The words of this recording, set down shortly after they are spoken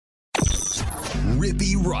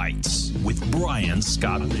Rippy Writes with Brian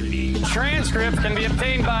Scott Rippy. Transcript can be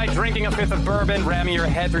obtained by drinking a fifth of bourbon, ramming your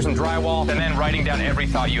head through some drywall, and then writing down every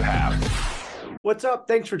thought you have. What's up?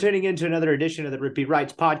 Thanks for tuning in to another edition of the Rippy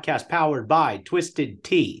Writes podcast powered by Twisted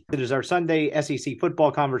Tea. It is our Sunday SEC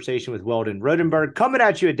football conversation with Weldon Rotenberg. Coming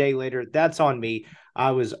at you a day later. That's on me.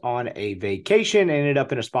 I was on a vacation, ended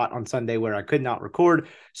up in a spot on Sunday where I could not record.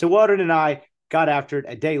 So Weldon and I got after it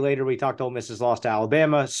a day later. We talked Ole Miss's loss to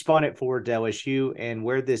Alabama, spun it forward to LSU, and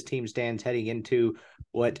where this team stands heading into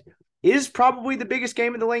what is probably the biggest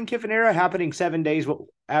game of the Lane Kiffin era, happening 7 days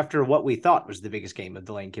after what we thought was the biggest game of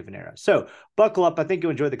the Lane Kiffin era. So buckle up. I think you'll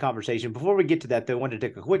enjoy the conversation. Before we get to that, though, I wanted to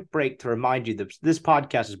take a quick break to remind you that this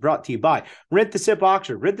podcast is brought to you by Rent the Sip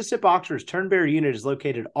Oxford. Rent the Sip Oxford's Turnberry unit is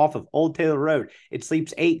located off of Old Taylor Road. It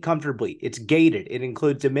sleeps 8 comfortably. It's gated. It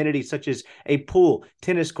includes amenities such as a pool,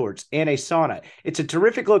 tennis courts, and a sauna. It's a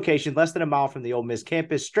terrific location, less than a mile from the Ole Miss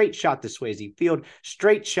campus, straight shot to Swayze Field,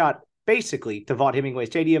 straight shot basically to Vaught Hemingway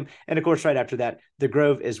Stadium, and of course right after that the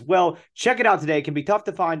Grove as well. Check it out today. It can be tough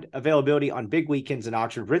to find availability on big weekends in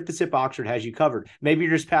Oxford. Rent the Sip Oxford has you covered. Maybe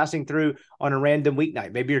you're just passing through on a random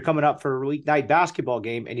weeknight. Maybe you're coming up for a weeknight basketball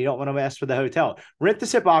game and you don't want to mess with the hotel. Rent the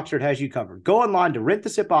Sip Oxford has you covered. Go online to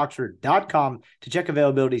renttthesipoxford.com to check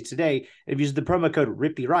availabilities today. If you use the promo code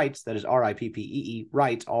Rippy Writes, that is RIPPEE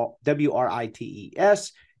Writes, all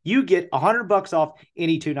WRITES, you get $100 off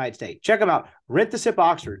any 2-night stay. Check them out.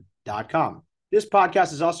 Renttthesipoxford.com. This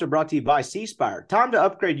podcast is also brought to you by C Spire. Time to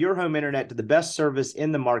upgrade your home internet to the best service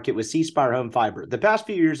in the market with C Spire Home Fiber. The past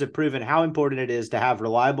few years have proven how important it is to have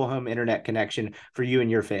reliable home internet connection for you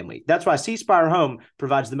and your family. That's why C Spire Home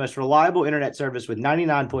provides the most reliable internet service with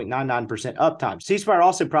 99.99% uptime. C Spire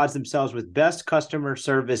also prides themselves with best customer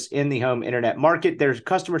service in the home internet market. Their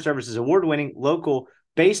customer service is award-winning, local,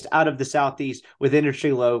 based out of the Southeast with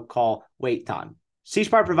industry low call wait time. C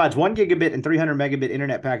Spire provides 1 gigabit and 300 megabit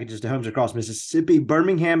internet packages to homes across Mississippi,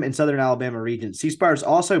 Birmingham, and Southern Alabama regions. C Spire is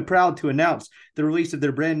also proud to announce the release of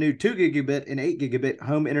their brand new 2 gigabit and 8 gigabit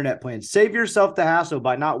home internet plans. Save yourself the hassle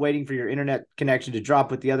by not waiting for your internet connection to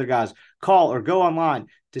drop with the other guys. Call or go online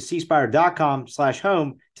to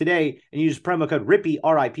cspire.com/home today and use promo code RIPPY,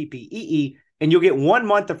 RIPPEE, and you'll get 1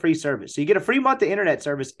 month of free service. So you get a free month of internet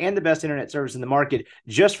service and the best internet service in the market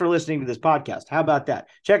just for listening to this podcast. How about that?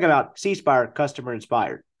 Check them out. C Spire, customer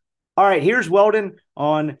inspired. All right, here's Weldon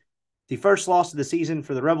on the first loss of the season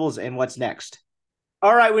for the Rebels and what's next.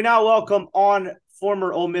 All right, we now welcome on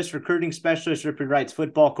former Ole Miss recruiting specialist, Rippy Writes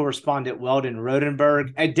football correspondent, Weldon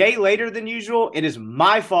Rotenberg. A day later than usual. It is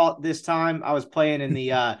my fault this time. I was playing in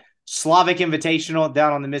the Slavic Invitational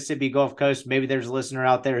down on the Mississippi Gulf Coast. Maybe there's a listener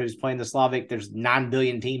out there who's playing the Slavic. There's 9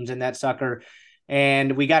 billion teams in that sucker.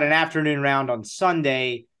 And we got an afternoon round on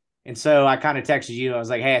Sunday. And so I kind of texted you. I was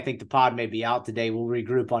like, hey, I think the pod may be out today. We'll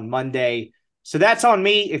regroup on Monday. So that's on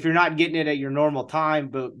me if you're not getting it at your normal time.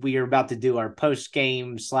 But we are about to do our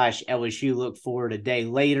post-game / LSU look forward a day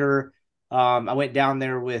later. I went down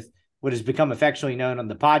there with what has become affectionately known on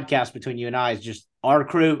the podcast between you and I is just our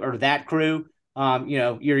crew or that crew.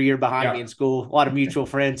 You're a year behind me in school, a lot of mutual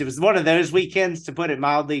friends. It was one of those weekends, to put it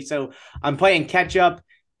mildly. So I'm playing catch up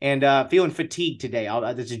and feeling fatigued today.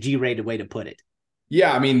 That's a G-rated way to put it.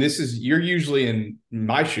 Yeah, I mean, you're usually in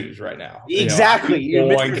my shoes right now. Exactly. You're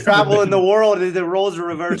Mr. Travel in the world. The roles are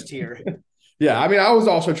reversed here. Yeah, I mean, I was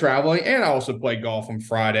also traveling and I also played golf on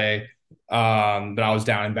Friday. But I was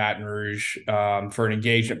down in Baton Rouge for an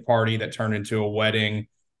engagement party that turned into a wedding.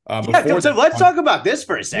 So let's talk about this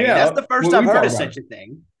for a second. Yeah, that's the first I've heard of such a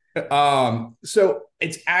thing. So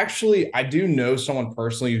it's actually, I do know someone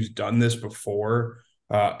personally who's done this before,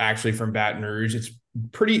 actually from Baton Rouge. It's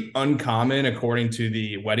pretty uncommon according to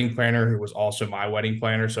the wedding planner, who was also my wedding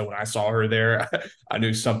planner. So when I saw her there, I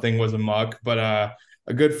knew something was amok. But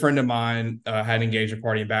a good friend of mine had an engagement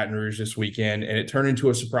party in Baton Rouge this weekend, and it turned into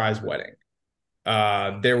a surprise wedding.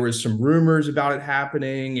 There was some rumors about it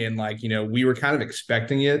happening, and we were kind of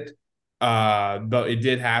expecting it, but it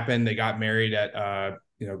did happen. They got married at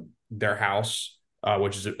their house,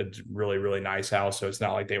 which is a really, really nice house. So it's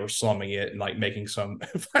not like they were slumming it and making some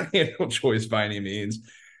financial choice by any means.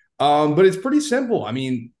 But it's pretty simple. I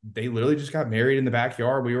mean, they literally just got married in the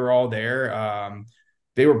backyard. We were all there.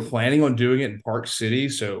 They were planning on doing it in Park City,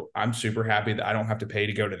 so I'm super happy that I don't have to pay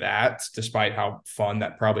to go to that, despite how fun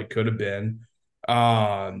that probably could have been.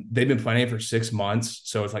 They've been planning it for 6 months,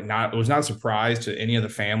 so it was not a surprise to any of the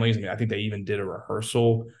families. I mean, I think they even did a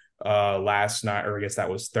rehearsal last night, or I guess that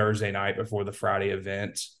was Thursday night before the Friday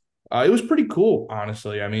event. It was pretty cool,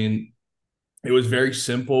 honestly. I mean, it was very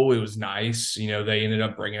simple. It was nice. They ended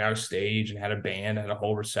up bringing out a stage and had a band, had a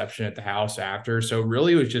whole reception at the house after. So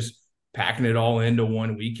really it was just packing it all into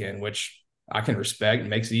one weekend, which I can respect. It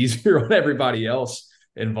makes it easier on everybody else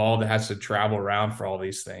involved that has to travel around for all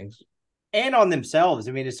these things. And on themselves.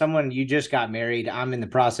 I mean, as someone, you just got married, I'm in the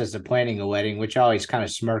process of planning a wedding, which I always kind of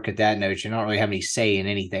smirk at that notion. I don't really have any say in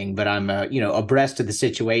anything, but I'm, abreast of the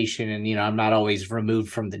situation, and I'm not always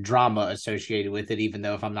removed from the drama associated with it, even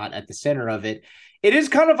though if I'm not at the center of it, it is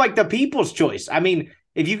kind of like the people's choice. I mean,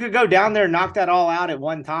 if you could go down there and knock that all out at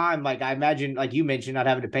one time, like I imagine, like you mentioned, not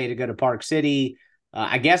having to pay to go to Park City.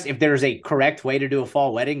 I guess if there's a correct way to do a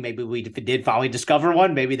fall wedding, maybe we did finally discover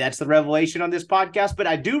one. Maybe that's the revelation on this podcast. But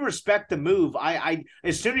I do respect the move. I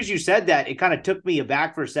as soon as you said that, it kind of took me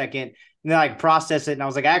aback for a second, and then I processed it, and I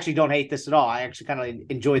was like, I actually don't hate this at all. I actually kind of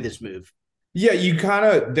enjoy this move. Yeah,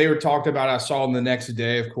 they were talked about. I saw them the next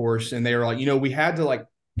day, of course, and they were like, we had to like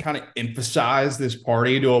kind of emphasize this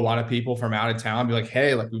party to a lot of people from out of town, be like,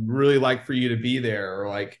 hey, like we'd really like for you to be there, or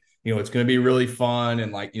like, it's going to be really fun.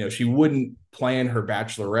 And like, she wouldn't plan her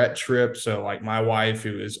bachelorette trip. So like my wife,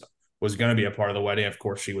 who was going to be a part of the wedding, of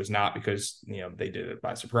course she was not, because, they did it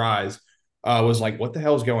by surprise, was like, what the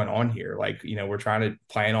hell is going on here? Like, we're trying to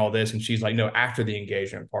plan all this. And she's like, no, after the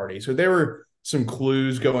engagement party. So there were some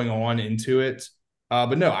clues going on into it.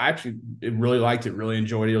 But no, I actually really liked it, really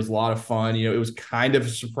enjoyed it. It was a lot of fun. It was kind of a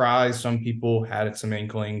surprise. Some people had some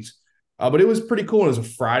inklings, but it was pretty cool. It was a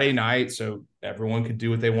Friday night, so everyone could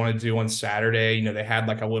do what they want to do on Saturday. They had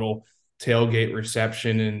like a little tailgate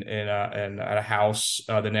reception and at a house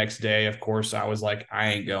the next day. Of course, I was like,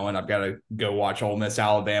 I ain't going. I've got to go watch Ole Miss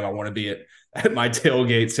Alabama. I want to be at my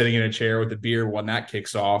tailgate sitting in a chair with a beer when that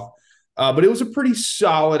kicks off. But it was a pretty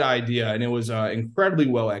solid idea, and it was incredibly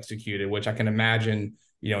well executed, which I can imagine,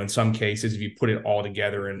 in some cases, if you put it all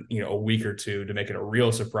together in, a week or two to make it a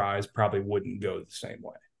real surprise, probably wouldn't go the same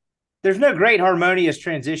way. There's no great harmonious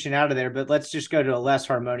transition out of there, but let's just go to a less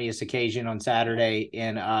harmonious occasion on Saturday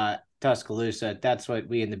in Tuscaloosa. That's what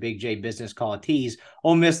we in the Big J business call a tease.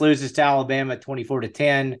 Ole Miss loses to Alabama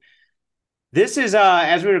 24-10. This is,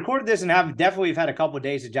 as we recorded this and we've had a couple of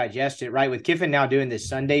days to digest it, right? With Kiffin now doing this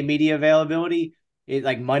Sunday media availability,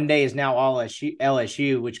 like Monday is now all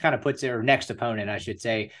LSU, which kind of puts their next opponent, I should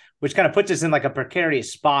say, which kind of puts us in like a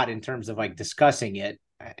precarious spot in terms of like discussing it.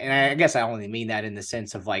 And I guess I only mean that in the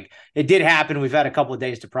sense of like, it did happen. We've had a couple of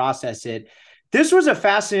days to process it. This was a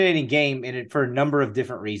fascinating game in it for a number of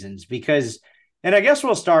different reasons and I guess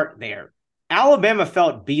we'll start there. Alabama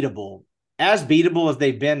felt beatable as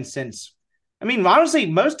they've been since, I mean, honestly,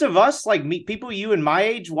 most of us, like people you and my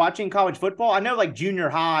age watching college football, I know like junior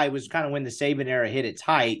high was kind of when the Saban era hit its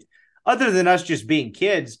height. Other than us just being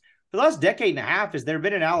kids, for the last decade and a half, has there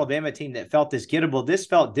been an Alabama team that felt this gettable? This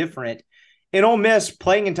felt different. And Ole Miss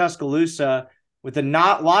playing in Tuscaloosa with a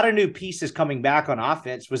lot of new pieces coming back on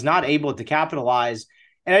offense was not able to capitalize.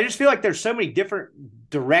 And I just feel like there's so many different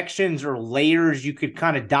directions or layers you could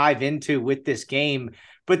kind of dive into with this game.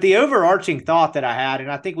 But the overarching thought that I had,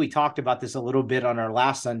 and I think we talked about this a little bit on our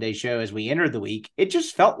last Sunday show as we entered the week, it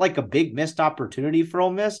just felt like a big missed opportunity for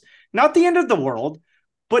Ole Miss. Not the end of the world,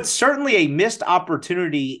 but certainly a missed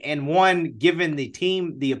opportunity, and one given the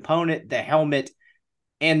team, the opponent, the helmet,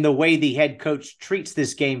 and the way the head coach treats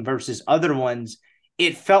this game versus other ones,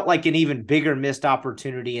 it felt like an even bigger missed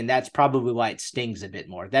opportunity, and that's probably why it stings a bit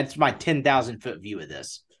more. That's my 10,000-foot view of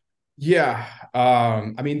this. Yeah.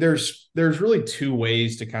 I mean, there's really two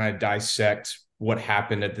ways to kind of dissect what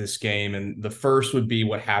happened at this game. And the first would be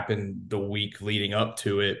what happened the week leading up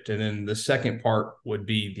to it. And then the second part would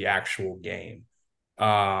be the actual game.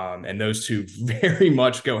 And those two very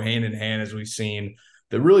much go hand in hand, as we've seen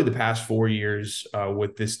the past 4 years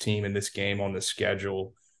with this team and this game on the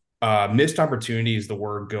schedule. Missed opportunity is the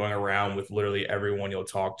word going around with literally everyone you'll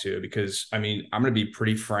talk to, because, I mean, I'm going to be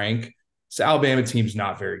pretty frank. This Alabama team's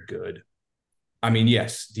not very good. I mean,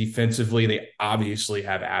 yes, defensively, they obviously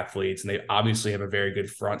have athletes, and they obviously have a very good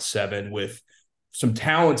front seven with some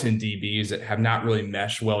talented DBs that have not really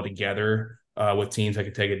meshed well together with teams that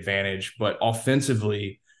could take advantage. But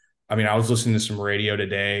offensively, I mean, I was listening to some radio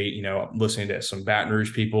today, listening to some Baton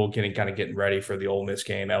Rouge people getting ready for the Ole Miss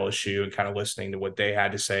game, LSU, and kind of listening to what they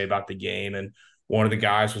had to say about the game. And one of the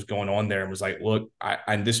guys was going on there and was like, look,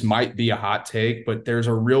 and this might be a hot take, but there's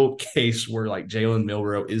a real case where like Jalen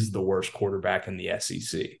Milroe is the worst quarterback in the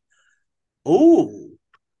SEC. Ooh.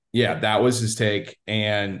 Yeah, that was his take.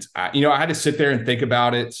 And, I had to sit there and think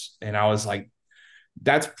about it. And I was like,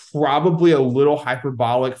 that's probably a little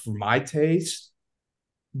hyperbolic for my taste.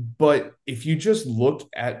 But if you just look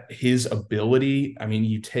at his ability, I mean,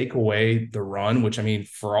 you take away the run, which, I mean,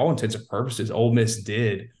 for all intents and purposes, Ole Miss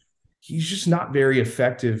did. He's just not very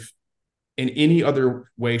effective in any other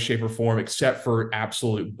way, shape, or form except for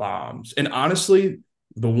absolute bombs. And honestly,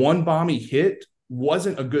 the one bomb he hit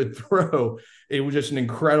wasn't a good throw. It was just an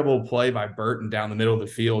incredible play by Burton down the middle of the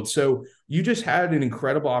field. So you just had an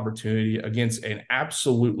incredible opportunity against an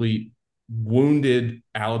absolutely wounded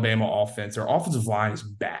Alabama offense. Their offensive line is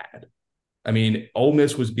bad. I mean, Ole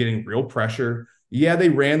Miss was getting real pressure. Yeah, they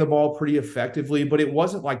ran the ball pretty effectively, but it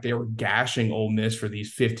wasn't like they were gashing Ole Miss for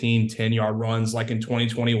these 15, 10-yard runs like in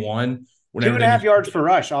 2021. 2.5 yards per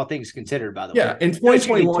rush, all things considered, by the way. Yeah, in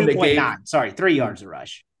 2021, they gave 3 yards a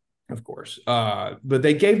rush. Of course. But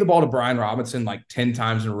they gave the ball to Brian Robinson like 10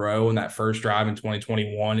 times in a row in that first drive in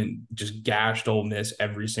 2021 and just gashed Ole Miss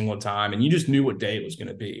every single time. And you just knew what day it was going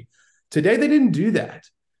to be. Today, they didn't do that.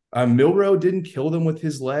 Milroe didn't kill them with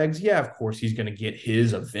his legs. Yeah, of course, he's going to get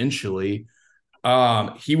his eventually.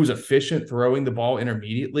 He was efficient throwing the ball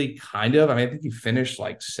intermediately, kind of. I mean, I think he finished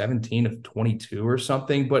like 17 of 22 or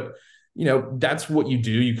something. But, that's what you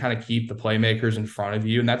do. You kind of keep the playmakers in front of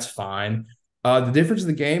you, and that's fine. The difference in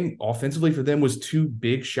the game offensively for them was 2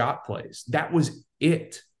 big shot plays. That was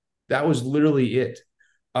it. That was literally it.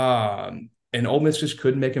 And Ole Miss just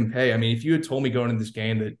couldn't make him pay. I mean, if you had told me going into this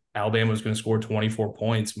game that Alabama was going to score 24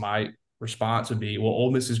 points, my response would be, well,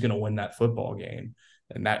 Ole Miss is going to win that football game.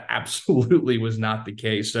 And that absolutely was not the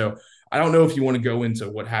case. So I don't know if you want to go into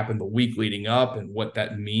what happened the week leading up and what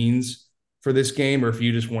that means for this game, or if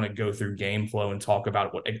you just want to go through game flow and talk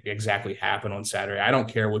about what exactly happened on Saturday. I don't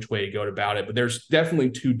care which way you go about it, but there's definitely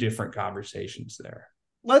 2 different conversations there.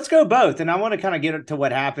 Let's go both. And I want to kind of get to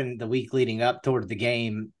what happened the week leading up toward the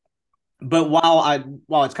game. But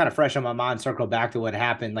while it's kind of fresh on my mind, circle back to what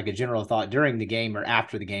happened, like a general thought during the game, or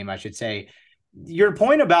after the game, I should say. Your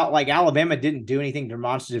point about like Alabama didn't do anything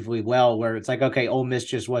demonstratively well, where it's like, okay, Ole Miss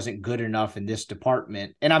just wasn't good enough in this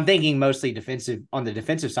department. And I'm thinking mostly on the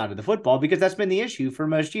defensive side of the football, because that's been the issue for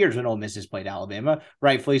most years when Ole Miss has played Alabama,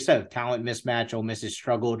 rightfully so. Talent mismatch. Ole Miss has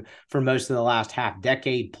struggled for most of the last half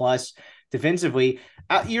decade plus defensively.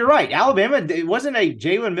 You're right. Alabama, it wasn't a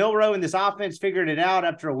Jalen Milroe in this offense figured it out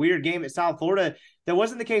after a weird game at South Florida. That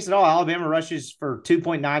wasn't the case at all. Alabama rushes for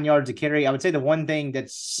 2.9 yards a carry. I would say the one thing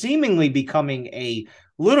that's seemingly becoming a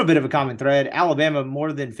little bit of a common thread, Alabama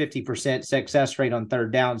more than 50% success rate on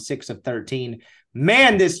third down, 6 of 13.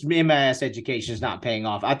 Man, this MIS education is not paying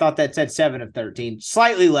off. I thought that said 7 of 13,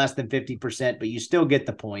 slightly less than 50%, but you still get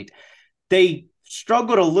the point. They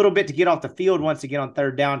struggled a little bit to get off the field once again on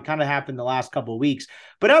third down, kind of happened the last couple of weeks.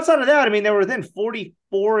 But outside of that, I mean, they were within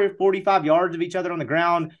 44, 45 yards of each other on the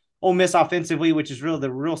ground. Ole Miss offensively, which is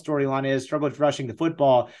the real storyline is, struggled rushing the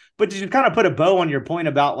football. But to kind of put a bow on your point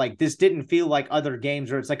about like this didn't feel like other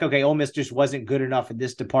games where it's like, okay, Ole Miss just wasn't good enough in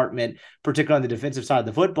this department, particularly on the defensive side of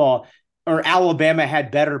the football, or Alabama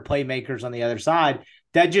had better playmakers on the other side.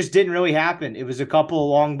 That just didn't really happen. It was a couple of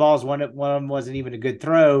long balls. One of them wasn't even a good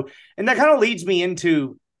throw. And that kind of leads me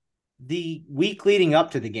into the week leading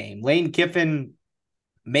up to the game. Lane Kiffin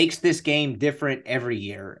makes this game different every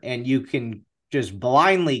year, and you can just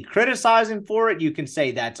blindly criticize him for it. You can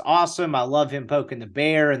say, that's awesome. I love him poking the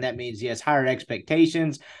bear, and that means he has higher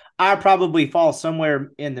expectations. I probably fall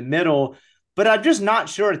somewhere in the middle, but I'm just not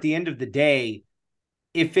sure at the end of the day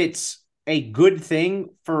if it's a good thing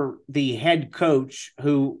for the head coach,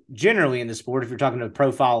 who generally in the sport, if you're talking to a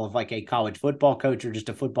profile of like a college football coach or just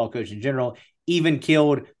a football coach in general, even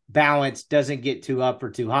keeled, balanced, doesn't get too up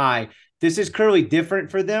or too high. This is clearly different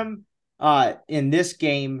for them in this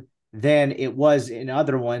game than it was in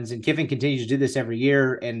other ones. And Kiffin continues to do this every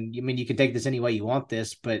year. And I mean, you can take this any way you want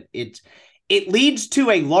this, but it leads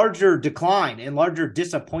to a larger decline and larger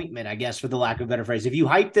disappointment, I guess, for the lack of a better phrase. If you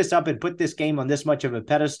hype this up and put this game on this much of a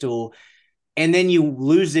pedestal, and then you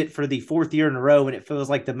lose it for the 4th year in a row and it feels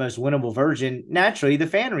like the most winnable version, naturally the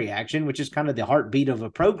fan reaction, which is kind of the heartbeat of a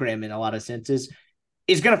program in a lot of senses,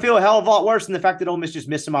 is going to feel a hell of a lot worse than the fact that Ole Miss just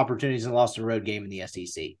missed some opportunities and lost a road game in the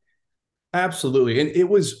SEC. Absolutely. And it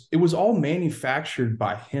was all manufactured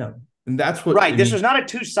by him. And that's what right. This was not a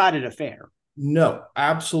two-sided affair. No,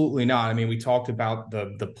 absolutely not. I mean, we talked about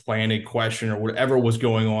the planted question or whatever was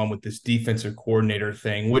going on with this defensive coordinator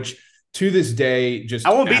thing, which to this day, just I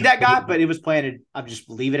won't be that guy, but it was planted. I'll just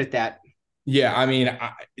leave it at that. Yeah, I mean,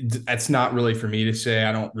 that's not really for me to say.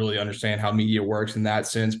 I don't really understand how media works in that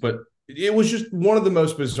sense, but it was just one of the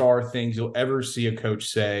most bizarre things you'll ever see a coach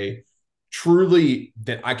say, truly,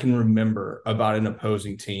 that I can remember about an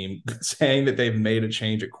opposing team, saying that they've made a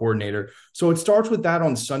change at coordinator. So it starts with that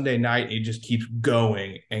on Sunday night, and it just keeps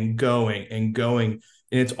going and going and going.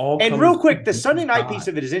 And it's all. And real quick, the Sunday night piece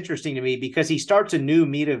of it is interesting to me because he starts a new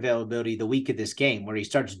media availability the week of this game, where he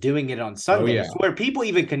starts doing it on Sundays, where people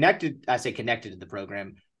even connected to the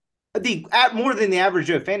program. More than the average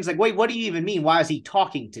Joe fan is like, wait, what do you even mean? Why is he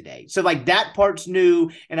talking today? So like that part's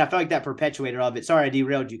new, and I feel like that perpetuator of it. Sorry, I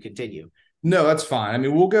derailed you. Continue. No, that's fine. I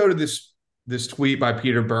mean, we'll go to this tweet by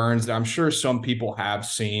Peter Burns that I'm sure some people have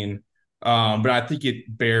seen, but I think it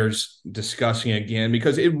bears discussing again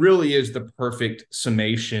because it really is the perfect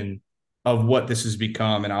summation of what this has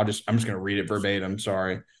become. And I'm just going to read it verbatim.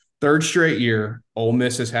 Sorry. Third straight year, Ole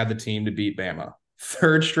Miss has had the team to beat Bama.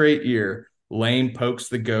 Third straight year, Lane pokes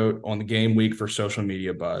the goat on the game week for social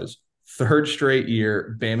media buzz. Third straight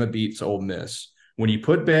year, Bama beats Ole Miss. When you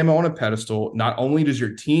put Bama on a pedestal, not only does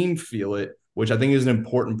your team feel it, which I think is an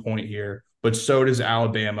important point here, but so does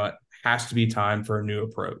Alabama. It has to be time for a new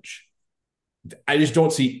approach. I just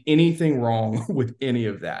don't see anything wrong with any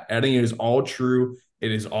of that. I think it is all true.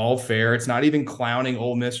 It is all fair. It's not even clowning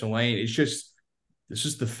Ole Miss or Lane. It's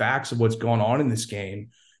just the facts of what's going on in this game.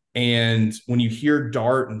 And when you hear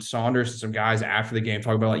Dart and Saunders and some guys after the game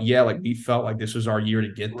talk about we felt like this was our year to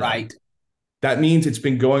get them. Right. That means it's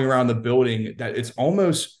been going around the building that it's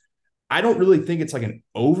almost, I don't really think it's like an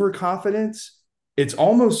overconfidence. It's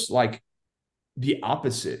almost like the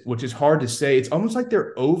opposite, which is hard to say. It's almost like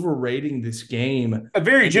they're overrating this game. A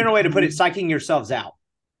very general way to put it, psyching yourselves out.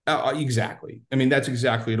 Exactly. I mean, that's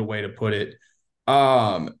exactly the way to put it.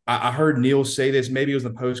 I heard Neil say this, maybe it was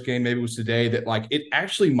the post game, maybe it was today, that it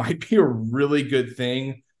actually might be a really good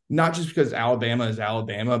thing, not just because Alabama is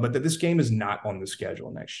Alabama, but that this game is not on the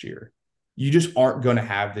schedule next year. You just aren't going to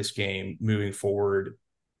have this game moving forward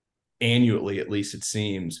annually, at least it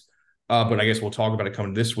seems. But I guess we'll talk about it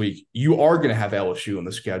coming this week. You are going to have LSU on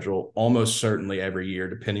the schedule almost certainly every year,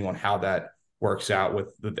 depending on how that works out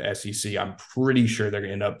with the SEC. I'm pretty sure they're going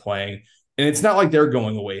to end up playing. And it's not like they're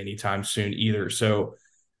going away anytime soon either. So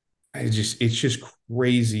it's just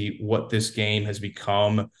crazy what this game has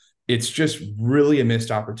become. It's just really a missed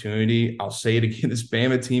opportunity. I'll say it again. This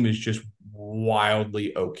Bama team is just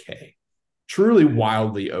wildly okay. Truly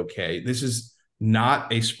wildly okay. This is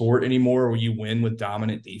not a sport anymore where you win with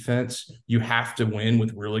dominant defense. You have to win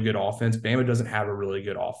with really good offense. Bama doesn't have a really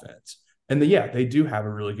good offense. And they do have a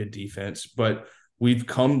really good defense, but we've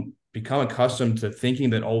become accustomed to thinking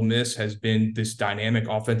that Ole Miss has been this dynamic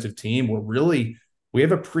offensive team where really we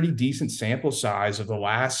have a pretty decent sample size of the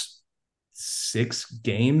last 6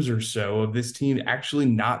 games or so of this team actually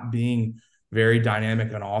not being very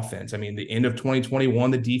dynamic on offense. I mean, the end of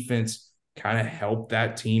 2021, the defense kind of helped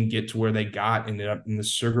that team get to where they ended up in the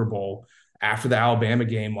Sugar Bowl after the Alabama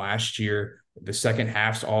game last year, the second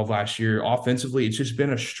halves all of last year. Offensively, it's just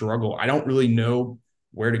been a struggle. I don't really know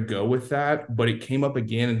where to go with that, but it came up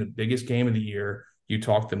again in the biggest game of the year. You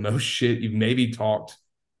talked the most shit you've maybe talked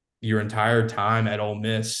your entire time at Ole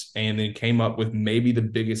Miss, and then came up with maybe the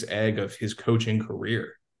biggest egg of his coaching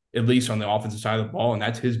career, at least on the offensive side of the ball, and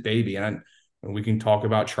that's his baby. And we can talk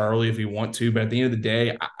about Charlie if we want to, but at the end of the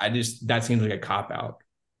day, that seems like a cop-out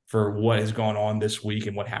for what has gone on this week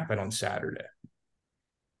and what happened on Saturday.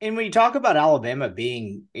 And when you talk about Alabama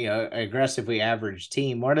being, an aggressively average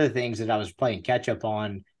team, one of the things that I was playing catch up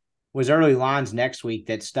on was early lines next week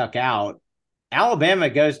that stuck out. Alabama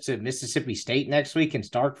goes to Mississippi State next week in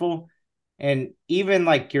Starkville. And even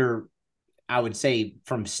I would say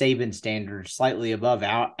from Saban standards, slightly above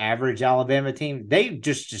average Alabama team, they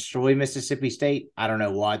just destroy Mississippi State. I don't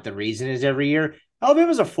know what the reason is every year.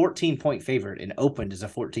 Alabama's a 14-point favorite and opened as a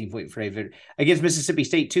 14-point favorite against Mississippi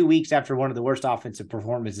State 2 weeks after one of the worst offensive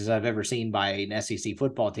performances I've ever seen by an SEC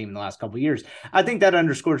football team in the last couple of years. I think that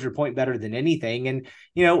underscores your point better than anything. And,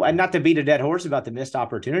 and not to beat a dead horse about the missed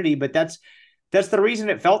opportunity, but that's the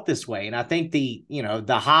reason it felt this way. And I think the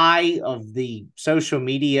high of the social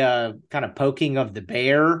media kind of poking of the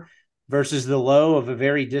bear versus the low of a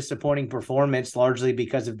very disappointing performance, largely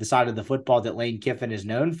because of the side of the football that Lane Kiffin is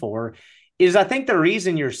known for, is I think the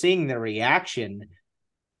reason you're seeing the reaction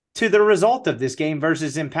to the result of this game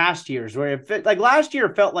versus in past years, where last year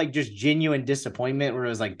it felt like just genuine disappointment, where it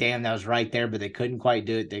was like, damn, that was right there, but they couldn't quite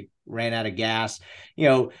do it. They ran out of gas.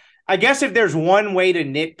 I guess if there's one way to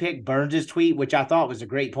nitpick Burns' tweet, which I thought was a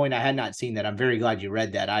great point, I had not seen that. I'm very glad you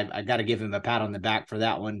read that. I got to give him a pat on the back for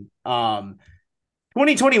that one.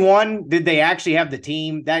 2021, did they actually have the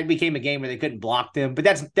team? That became a game where they couldn't block them, but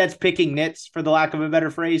that's picking nits for the lack of a better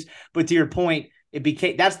phrase. But to your point,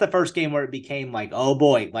 that's the first game where it became like, oh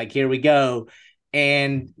boy, here we go.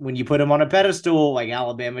 And when you put them on a pedestal,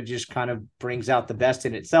 Alabama just kind of brings out the best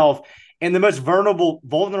in itself. And the most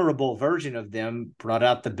vulnerable version of them brought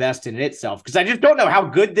out the best in itself. Because I just don't know how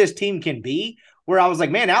good this team can be, where I was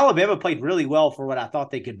like, man, Alabama played really well for what I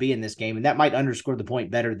thought they could be in this game. And that might underscore the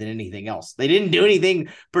point better than anything else. They didn't do anything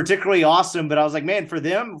particularly awesome, but I was like, man, for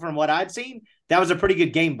them, from what I'd seen, that was a pretty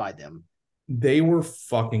good game by them. They were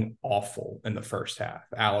fucking awful in the first half,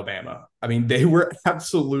 Alabama. I mean, they were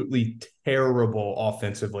absolutely terrible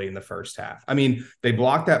offensively in the first half. I mean, they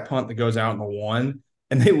blocked that punt that goes out in the 1,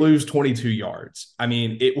 and they lose 22 yards. I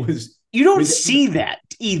mean, it was – you don't see that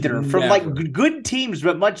either from like Never. good teams,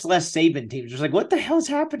 but much less Saban teams. It's like, what the hell is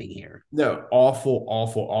happening here? No, awful,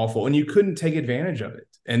 awful, awful. And you couldn't take advantage of it.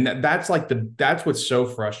 And that's what's so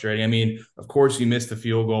frustrating. I mean, of course you missed the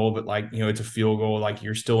field goal, but like, it's a field goal. Like,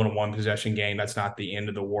 you're still in a 1-possession game. That's not the end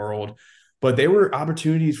of the world. But there were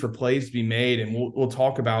opportunities for plays to be made. And we'll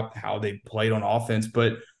talk about how they played on offense.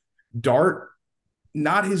 But Dart,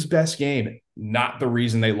 not his best game, not the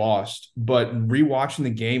reason they lost. But rewatching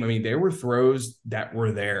the game, I mean, there were throws that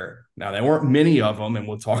were there. Now, there weren't many of them. And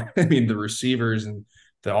we'll talk, I mean, the receivers and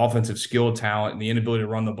the offensive skill talent and the inability to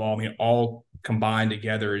run the ball, I mean, all combined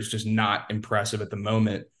together is just not impressive at the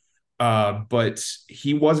moment. But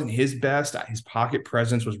he wasn't his best. His pocket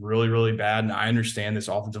presence was really, really bad. And I understand this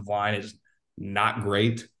offensive line is not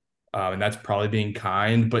great. And that's probably being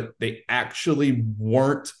kind, but they actually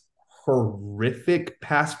weren't horrific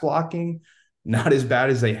pass blocking, not as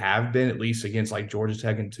bad as they have been, at least against like Georgia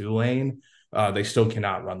Tech and Tulane. They still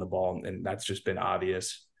cannot run the ball, and that's just been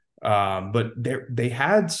obvious. But they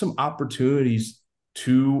had some opportunities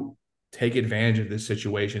to take advantage of this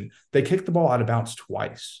situation. They kicked the ball out of bounds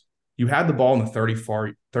twice. You had the ball in the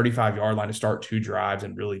 35-yard line to start 2 drives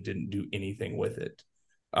and really didn't do anything with it.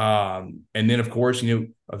 And then, of course,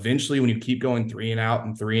 eventually when you keep going 3 and out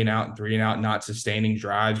and 3 and out and 3 and out, not sustaining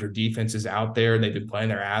drives, your defense is out there. They've been playing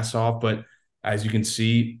their ass off. But as you can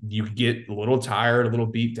see, you get a little tired, a little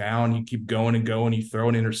beat down. You keep going and going. You throw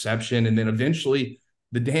an interception, and then eventually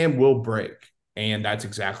the dam will break. And that's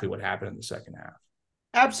exactly what happened in the second half.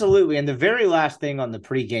 Absolutely. And the very last thing on the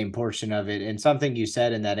pregame portion of it, and something you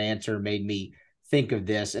said in that answer made me think of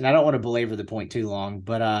this, and I don't want to belabor the point too long,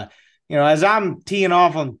 but as I'm teeing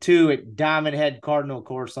off on 2 at Diamond Head Cardinal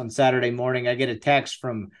course on Saturday morning, I get a text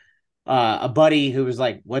from a buddy who was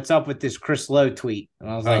like, "What's up with this Chris Lowe tweet?" And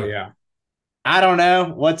I was like, yeah, I don't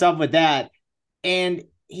know. What's up with that? And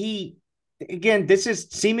this is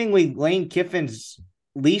seemingly Lane Kiffin's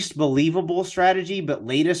least believable strategy, but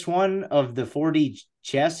latest one of the 4D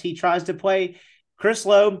chess he tries to play. Chris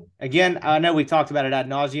Lowe, again, I know we talked about it ad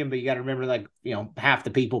nauseum, but you got to remember, half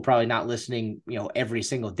the people probably not listening, every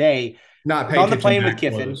single day. not paying on the plane with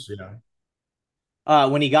attention that Kiffin. close, yeah.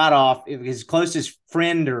 When he got off, his closest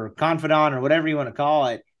friend or confidant or whatever you want to call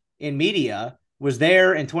it in media was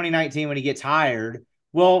there in 2019 when he gets hired.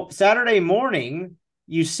 Well, Saturday morning,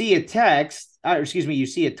 you see a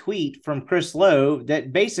tweet from Chris Lowe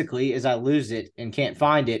that basically, as I lose it and can't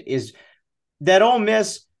find it, is that Ole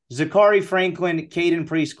Miss, Zachary Franklin, Caden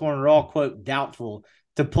Priestcorn are all, quote, doubtful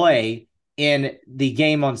to play in the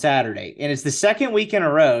game on Saturday. And it's the second week in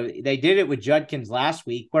a row. They did it with Judkins last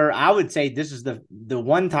week, where I would say this is the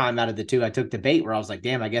one time out of the 2 I took the bait where I was like,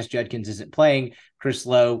 damn, I guess Judkins isn't playing. Chris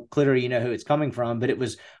Lowe, clearly you know who it's coming from. But it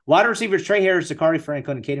was wide receivers Trey Harris, Zachary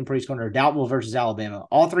Franklin, and Caden Priestcorn are doubtful versus Alabama.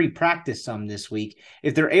 All 3 practice some this week.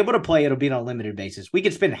 If they're able to play, it'll be on a limited basis. We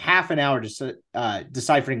could spend half an hour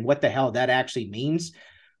deciphering what the hell that actually means.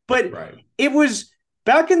 But It was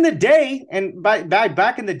back in the day, and by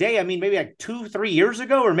back in the day, I mean maybe like 2-3 years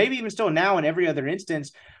ago, or maybe even still now in every other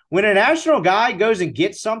instance, when a national guy goes and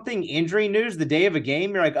gets something injury news the day of a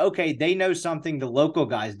game, you're like, okay, they know something the local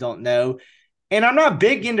guys don't know. And I'm not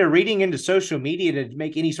big into reading into social media to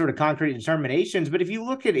make any sort of concrete determinations, but if you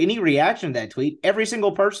look at any reaction to that tweet, every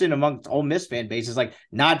single person amongst Ole Miss fan base is like,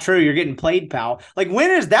 not true, you're getting played, pal. Like, when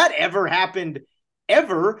has that ever happened,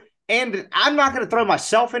 ever? And I'm not going to throw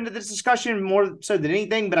myself into this discussion more so than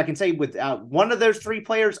anything, but I can say with one of those 3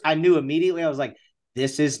 players, I knew immediately. I was like,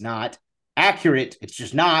 this is not accurate. It's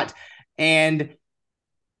just not. And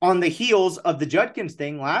on the heels of the Judkins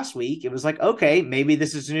thing last week, it was like, okay, maybe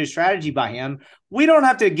this is a new strategy by him. We don't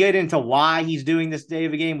have to get into why he's doing this day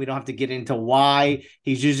of a game. We don't have to get into why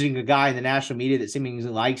he's using a guy in the national media that seemingly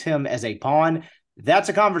likes him as a pawn. That's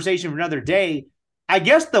a conversation for another day. I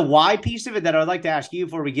guess the why piece of it that I'd like to ask you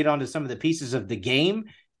before we get on to some of the pieces of the game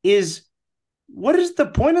is, what is the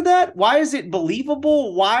point of that? Why is it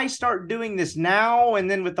believable? Why start doing this now? And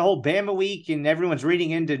then with the whole Bama week and everyone's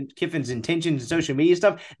reading into Kiffin's intentions and social media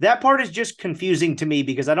stuff, that part is just confusing to me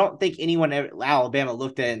because I don't think anyone at Alabama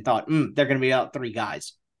looked at it and thought, they're going to be out 3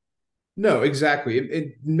 guys. No, exactly.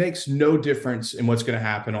 It makes no difference in what's going to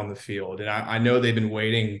happen on the field. And I know they've been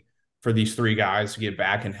waiting for these 3 guys to get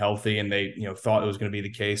back and healthy, and they thought it was going to be the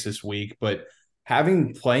case this week. But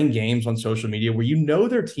playing games on social media where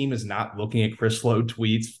their team is not looking at Chris Lowe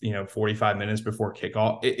tweets 45 minutes before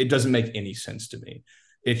kickoff, it doesn't make any sense to me.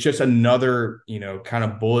 it's just another, kind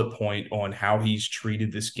of bullet point on how he's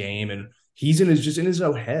treated this game. And he's just in his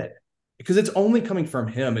own head because it's only coming from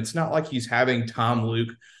him. It's not like he's having Tom Luke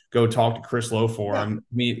go talk to Chris Lowe for him.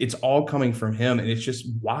 I mean, it's all coming from him. And it's just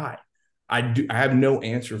why. I have no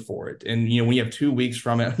answer for it. And, when you have 2 weeks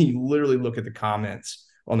from it, you literally look at the comments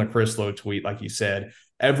on the Chris Lowe tweet, like you said,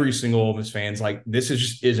 every single Ole Miss fan's like, this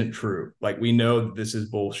just isn't true. Like, we know that this is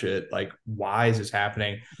bullshit. Like, why is this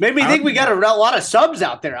happening? Made me think we got a lot of subs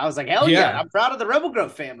out there. I was like, hell yeah, I'm proud of the Rebel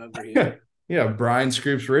Grove fam over here. Yeah, Brian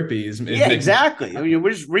Scoops Rippy is exactly. I mean,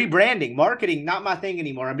 we're just rebranding. Marketing, not my thing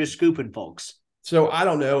anymore. I'm just scooping folks. So I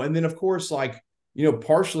don't know. And then, of course,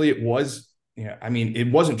 partially it was, I mean,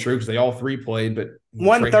 it wasn't true because they all three played, but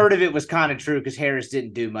 1/3 of it was kind of true because Harris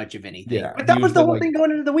didn't do much of anything. Yeah, but that was the whole thing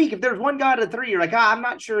going into the week. If there's one guy to three, you're like, I'm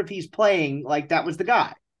not sure if he's playing. Like, that was the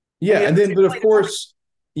guy. Yeah, but of course,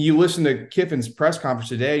 you listen to Kiffin's press conference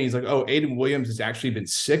today, and he's like, oh, Aiden Williams has actually been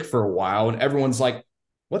sick for a while, and everyone's like,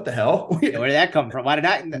 what the hell? Where did that come from? Where did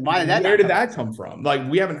that come from? Like,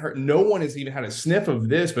 we haven't heard, no one has even had a sniff of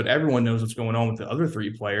this, but everyone knows what's going on with the other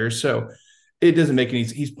three players. So it doesn't make any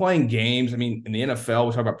sense. He's playing games. I mean, in the NFL,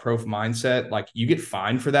 we talk about pro mindset. Like, you get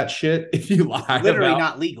fined for that shit if you lie. Literally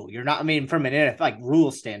not legal. You're not, I mean, from an NFL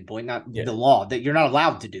rule standpoint, not the law, that you're not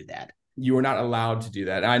allowed to do that. You are not allowed to do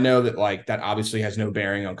that. And I know that that obviously has no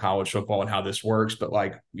bearing on college football and how this works, but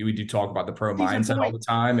we do talk about the pro mindset all the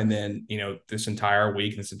time. And then, this entire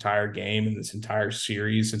week, this entire game, and this entire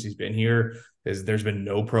series since he's been here, there's been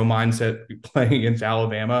no pro mindset playing against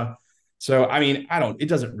Alabama. So, I mean, it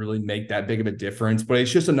doesn't really make that big of a difference, but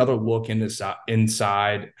it's just another look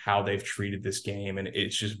inside how they've treated this game. And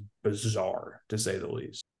it's just bizarre, to say the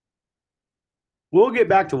least. We'll get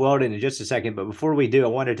back to Weldon in just a second, but before we do, I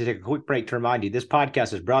wanted to take a quick break to remind you this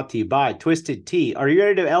podcast is brought to you by Twisted Tea. Are you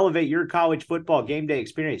ready to elevate your college football game day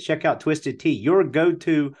experience? Check out Twisted Tea, your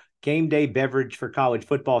go-to game day beverage for college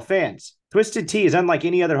football fans. Twisted Tea is unlike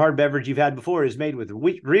any other hard beverage you've had before. It is made with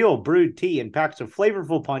real brewed tea and packs a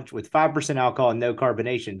flavorful punch with 5% alcohol and no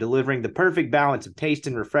carbonation, delivering the perfect balance of taste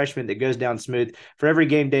and refreshment that goes down smooth for every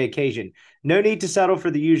game day occasion. No need to settle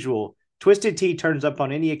for the usual. Twisted Tea turns up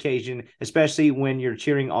on any occasion, especially when you're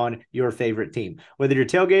cheering on your favorite team. Whether you're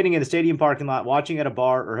tailgating in the stadium parking lot, watching at a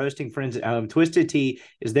bar, or hosting friends at home, Twisted Tea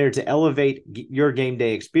is there to elevate your game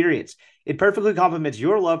day experience. It perfectly complements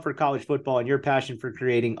your love for college football and your passion for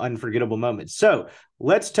creating unforgettable moments. So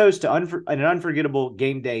let's toast to an unforgettable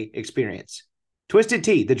game day experience. Twisted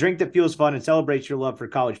Tea, the drink that feels fun and celebrates your love for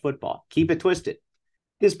college football. Keep it twisted.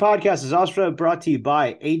 This podcast is also brought to you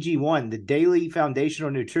by AG1, the daily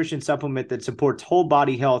foundational nutrition supplement that supports whole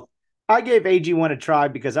body health. I gave AG1 a try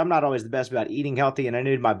because I'm not always the best about eating healthy, and I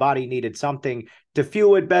knew my body needed something to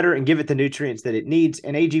fuel it better and give it the nutrients that it needs,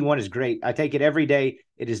 and AG1 is great. I take it every day.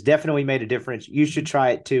 It has definitely made a difference. You should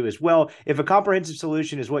try it too as well. If a comprehensive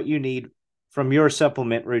solution is what you need from your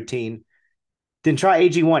supplement routine, then try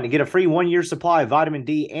AG1 and get a free 1-year supply of vitamin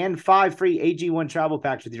D and 5 free AG1 travel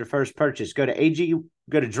packs with your first purchase. Go to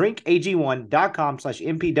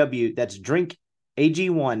drinkag1.com/MPW. That's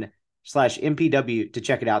drinkag1/MPW to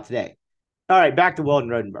check it out today. All right, back to Weldon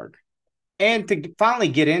Rotenberg. And to finally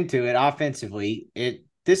get into it offensively,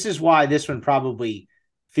 this is why this one probably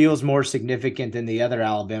feels more significant than the other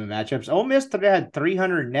Alabama matchups. Ole Miss had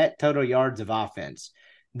 300 net total yards of offense.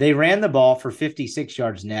 They ran the ball for 56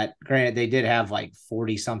 yards net. Granted, they did have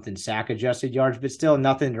 40-something sack-adjusted yards, but still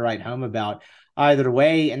nothing to write home about either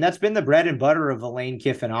way. And that's been the bread and butter of the Lane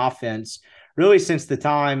Kiffin offense, really since the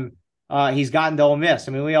time he's gotten to Ole Miss.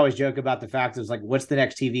 I mean, we always joke about the fact it's what's the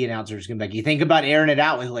next TV announcer is going to be? You think about airing it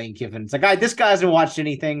out with Lane Kiffin. It's this guy hasn't watched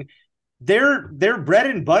anything. Their bread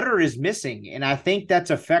and butter is missing, and I think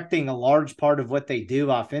that's affecting a large part of what they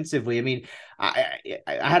do offensively. I mean, I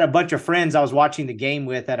had a bunch of friends I was watching the game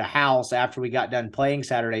with at a house after we got done playing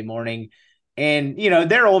Saturday morning, and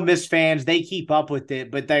they're Ole Miss fans. They keep up with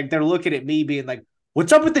it, but they're looking at me being like,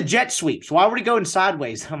 "What's up with the jet sweeps? Why were we going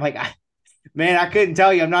sideways?" I'm like, man, I couldn't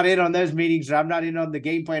tell you. I'm not in on those meetings, or I'm not in on the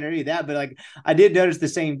game plan or any of that. But I did notice the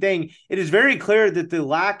same thing. It is very clear that the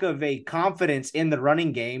lack of a confidence in the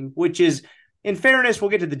running game, which is, in fairness, we'll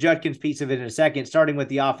get to the Judkins piece of it in a second, starting with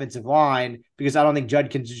the offensive line, because I don't think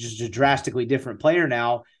Judkins is just a drastically different player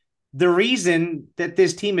now. The reason that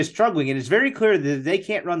this team is struggling, and it's very clear that they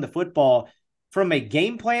can't run the football from a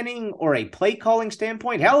game planning or a play calling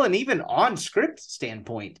standpoint, hell, and even on script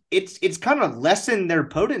standpoint, it's kind of lessened their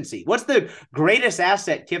potency. What's the greatest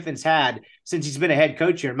asset Kiffin's had since he's been a head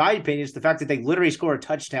coach here? In my opinion, is the fact that they literally score a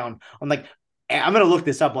touchdown on I'm going to look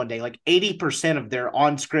this up one day, 80% of their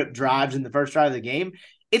on script drives in the first drive of the game.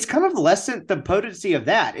 it's kind of lessened the potency of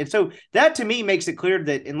that. And so that to me makes it clear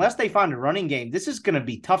that unless they find a running game, this is going to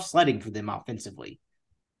be tough sledding for them offensively.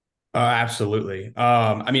 Absolutely.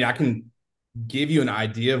 I mean, I can give you an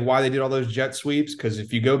idea of why they did all those jet sweeps, because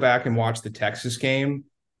if you go back and watch the Texas game,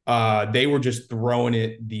 they were just throwing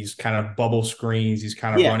it these kind of bubble screens, these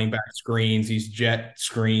kind of running back screens, these jet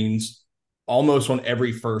screens, almost on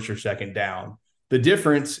every first or second down. The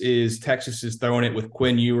difference is Texas is throwing it with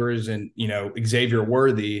Quinn Ewers and, Xavier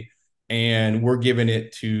Worthy, and we're giving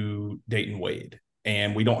it to Dayton Wade.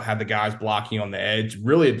 And we don't have the guys blocking on the edge.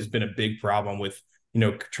 Really, it's been a big problem with,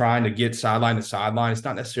 trying to get sideline to sideline. It's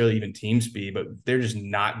not necessarily even team speed, but they're just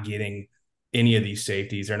not getting any of these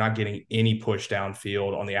safeties. They're not getting any push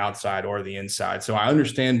downfield on the outside or the inside. So I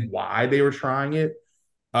understand why they were trying it.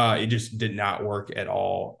 It just did not work at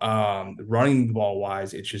all. Running the ball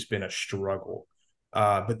wise, it's just been a struggle.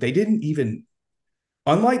 But they didn't even,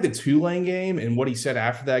 unlike the Tulane game and what he said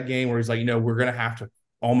after that game, where he's like, we're going to have to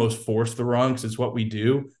almost force the run because it's what we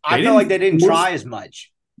do. I feel like they didn't try as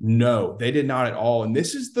much. No, they did not at all. And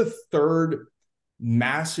this is the third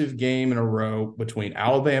massive game in a row between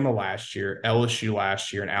Alabama last year, LSU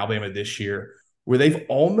last year, and Alabama this year, where they've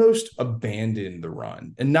almost abandoned the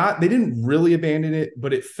run. And they didn't really abandon it,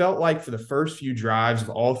 but it felt like for the first few drives of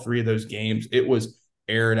all three of those games, it was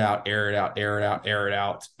air it out, air it out, air it out, air it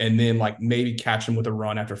out, and then maybe catch them with a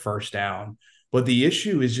run after first down. But the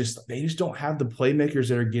issue is they just don't have the playmakers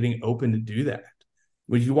that are getting open to do that.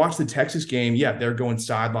 When you watch the Texas game, they're going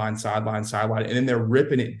sideline, sideline, sideline, and then they're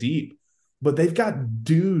ripping it deep. But they've got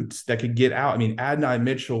dudes that could get out. I mean, Adonai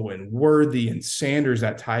Mitchell and Worthy and Sanders,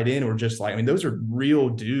 that tight end, were just those are real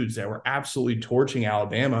dudes that were absolutely torching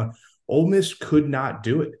Alabama. Ole Miss could not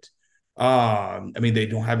do it. They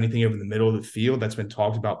don't have anything over the middle of the field. That's been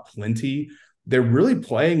talked about plenty. They're really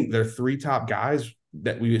playing their three top guys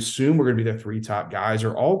that we assume were going to be their three top guys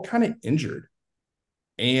are all kind of injured.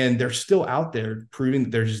 And they're still out there proving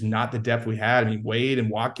that there's just not the depth we had. I mean, Wade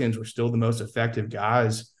and Watkins were still the most effective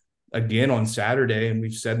guys again on Saturday. And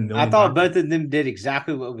we've said I thought both of them did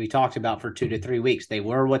exactly what we talked about for 2 to 3 weeks. They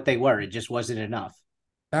were what they were. It just wasn't enough.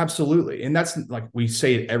 Absolutely. And that's we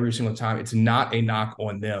say it every single time. It's not a knock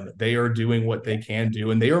on them. They are doing what they can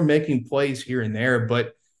do, and they are making plays here and there,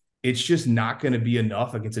 but it's just not going to be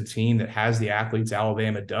enough against a team that has the athletes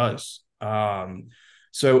Alabama does.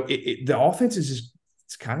 So the offense is just,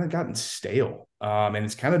 it's kind of gotten stale. And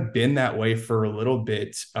it's kind of been that way for a little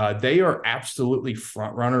bit. They are absolutely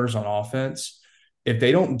front runners on offense. If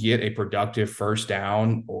they don't get a productive first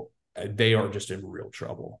down, they are just in real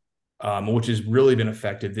trouble. Which has really been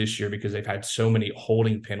effective this year because they've had so many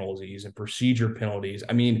holding penalties and procedure penalties.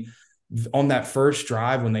 I mean, on that first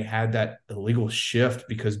drive when they had that illegal shift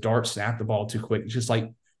because Dart snapped the ball too quick, it's just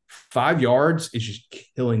 5 yards is just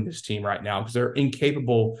killing this team right now because they're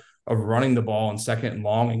incapable of running the ball on second and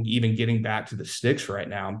long and even getting back to the sticks right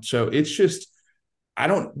now. So it's just,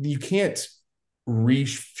 you can't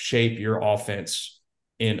reshape your offense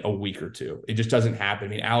in a week or two. It just doesn't happen.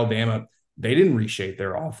 I mean, Alabama, they didn't reshape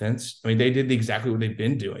their offense. I mean, they did exactly what they've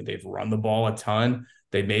been doing. They've run the ball a ton.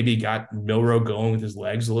 They maybe got Milroe going with his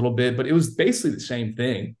legs a little bit, but it was basically the same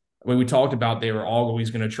thing. I mean, we talked about they were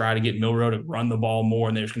always going to try to get Milroe to run the ball more,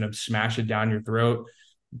 and they're just going to smash it down your throat.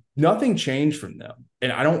 Nothing changed from them.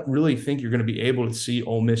 And I don't really think you're going to be able to see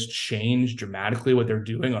Ole Miss change dramatically what they're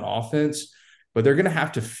doing on offense, but they're going to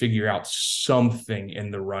have to figure out something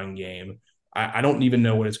in the run game. I don't even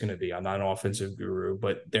know what it's going to be. I'm not an offensive guru,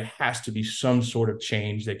 but there has to be some sort of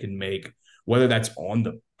change they can make, whether that's on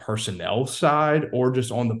the personnel side or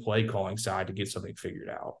just on the play calling side to get something figured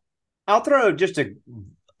out. I'll throw just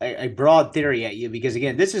a broad theory at you because,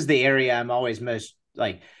 again, this is the area I'm always most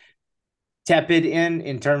tepid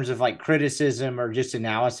in terms of criticism or just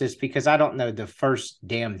analysis because I don't know the first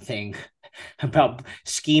damn thing about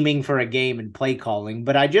scheming for a game and play calling,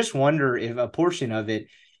 but I just wonder if a portion of it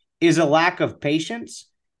is a lack of patience.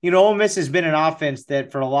 Ole Miss has been an offense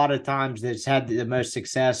that for a lot of times that's had the most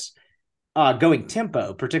success going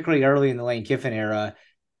tempo, particularly early in the Lane Kiffin era.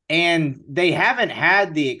 And they haven't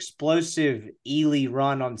had the explosive Ely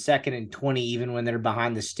run on 2nd and 20, even when they're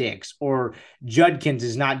behind the sticks. Or Judkins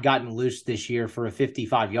has not gotten loose this year for a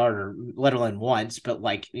 55-yarder, let alone once, but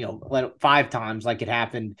 5 times like it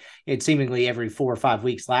happened seemingly every 4 or 5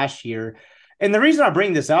 weeks last year. And the reason I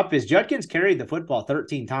bring this up is Judkins carried the football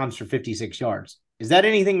 13 times for 56 yards. Is that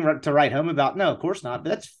anything to write home about? No, of course not.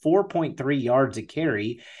 But that's 4.3 yards a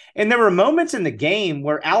carry. And there were moments in the game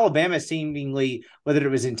where Alabama seemingly, whether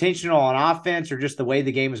it was intentional on offense or just the way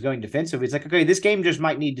the game was going defensively, it's okay, this game just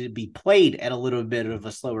might need to be played at a little bit of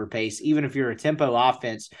a slower pace, even if you're a tempo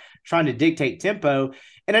offense trying to dictate tempo.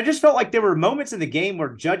 And I just felt like there were moments in the game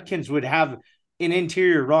where Judkins would have an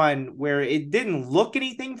interior run where it didn't look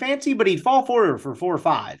anything fancy, but he'd fall forward for 4 or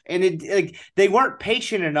 5. And they weren't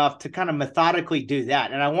patient enough to kind of methodically do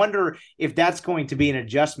that. And I wonder if that's going to be an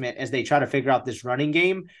adjustment as they try to figure out this running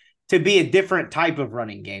game to be a different type of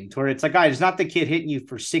running game, to where it's like, guys, it's not the kid hitting you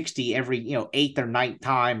for 60 every, 8th or 9th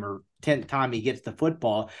time or 10th time he gets the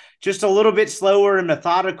football, just a little bit slower and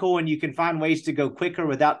methodical, and you can find ways to go quicker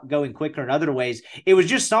without going quicker in other ways. It was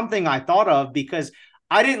just something I thought of because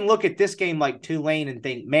I didn't look at this game like Tulane and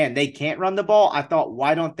think, man, they can't run the ball. I thought,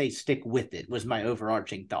 why don't they stick with it, was my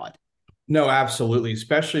overarching thought. No, absolutely,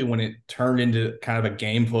 especially when it turned into kind of a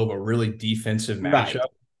game flow of a really defensive matchup. Right.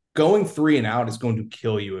 Going 3 and out is going to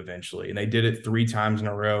kill you eventually. And they did it 3 times in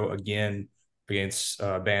a row again against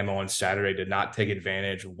Bama on Saturday, did not take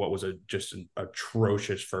advantage of what was just an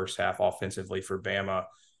atrocious first half offensively for Bama.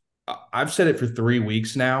 I've said it for 3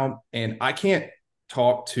 weeks now, and I can't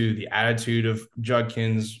talk to the attitude of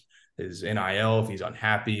Judkins, his NIL, if he's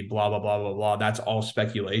unhappy, blah, blah, blah, blah, blah. That's all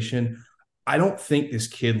speculation. I don't think this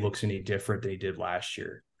kid looks any different than he did last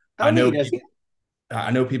year. I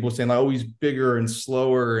know people saying like, oh, he's bigger and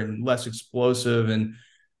slower and less explosive, and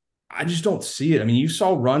I just don't see it. I mean, you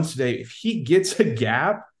saw runs today. If he gets a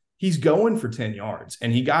gap, he's going for 10 yards,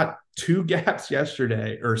 and he got 2 gaps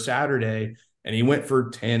yesterday or Saturday, and he went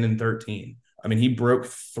for 10 and 13. I mean, he broke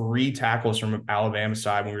 3 tackles from Alabama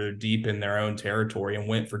side when we were deep in their own territory and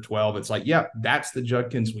went for 12. It's like, yeah, that's the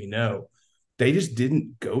Judkins we know. They just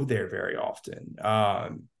didn't go there very often.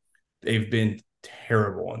 They've been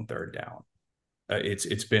terrible on third down.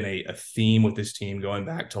 It's been a theme with this team going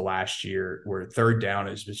back to last year where third down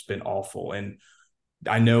has just been awful. And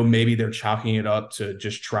I know maybe they're chalking it up to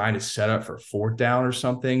just trying to set up for 4th down or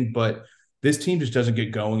something, but this team just doesn't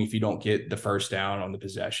get going if you don't get the first down on the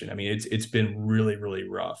possession. I mean, it's been really, really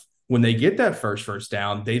rough. When they get that first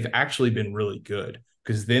down, they've actually been really good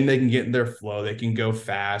because then they can get in their flow. They can go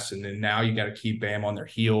fast, and then now you got to keep Bam on their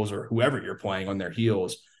heels or whoever you're playing on their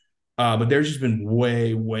heels. But there's just been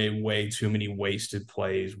way, way, way too many wasted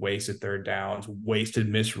plays, wasted third downs,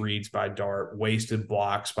 wasted misreads by Dart, wasted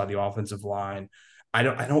blocks by the offensive line. I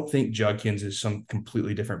don't think Judkins is some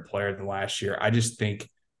completely different player than last year. I just think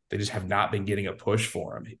they just have not been getting a push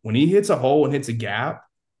for him. When he hits a hole and hits a gap,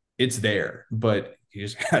 it's there, but he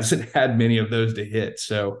just hasn't had many of those to hit.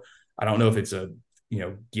 So I don't know if it's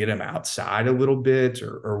get him outside a little bit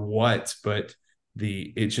or what, but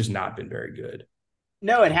it's just not been very good.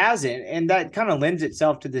 No, it hasn't. And that kind of lends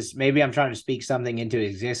itself to this. Maybe I'm trying to speak something into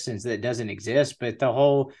existence that doesn't exist, but the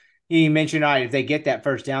whole, you mentioned, all right, if they get that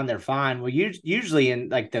first down, they're fine. Well, usually in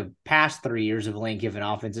like the past 3 years of Lane Kiffin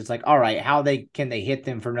offense, it's like, all right, how can they hit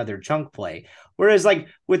them for another chunk play? Whereas like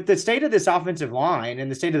with the state of this offensive line and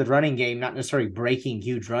the state of the running game, not necessarily breaking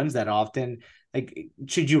huge runs that often, like,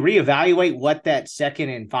 should you reevaluate what that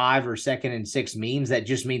 2nd and 5 or 2nd and 6 means? That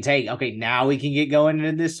just means, hey, okay, now we can get going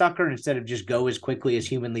into this sucker instead of just go as quickly as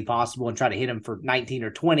humanly possible and try to hit him for 19 or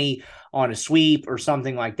 20 on a sweep or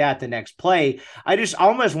something like that the next play. I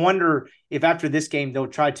almost wonder if after this game, they'll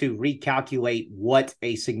try to recalculate what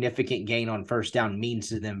a significant gain on first down means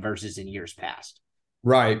to them versus in years past.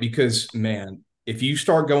 Right, because, man, if you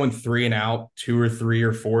start going 3 and out 2 or 3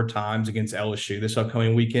 or 4 times against LSU this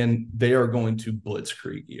upcoming weekend, they are going to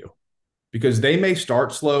blitzkrieg you because they may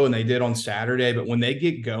start slow, and they did on Saturday, but when they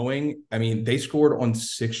get going, I mean, they scored on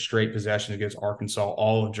 6 straight possessions against Arkansas,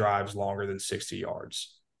 all of drives longer than 60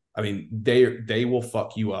 yards. I mean, they will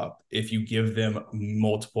fuck you up if you give them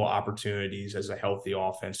multiple opportunities as a healthy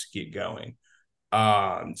offense to get going.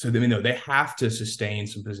 They have to sustain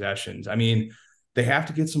some possessions. I mean, they have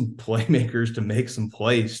to get some playmakers to make some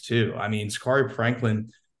plays too. I mean, Sakari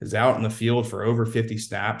Franklin is out in the field for over 50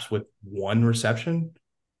 snaps with 1 reception.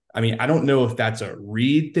 I mean, I don't know if that's a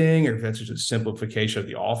read thing or if that's just a simplification of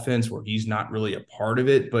the offense where he's not really a part of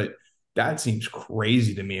it, but that seems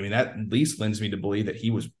crazy to me. I mean, that at least lends me to believe that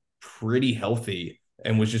he was pretty healthy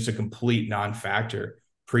and was just a complete non-factor.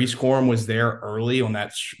 Priest-Corum was there early on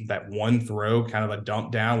that one throw, kind of a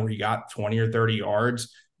dump down where he got 20 or 30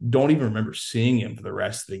 yards. Don't even remember seeing him for the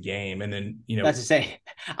rest of the game. And then, that's to say,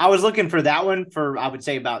 I was looking for that one for, I would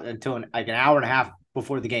say, about until an hour and a half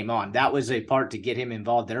before the game on. That was a part to get him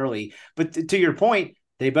involved early. But to your point,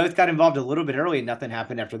 they both got involved a little bit early and nothing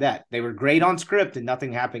happened after that. They were great on script and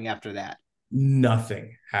nothing happened after that.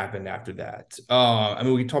 Nothing happened after that.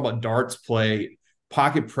 We can talk about Dart's play.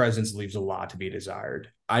 Pocket presence leaves a lot to be desired.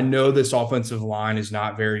 I know this offensive line is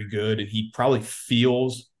not very good, and he probably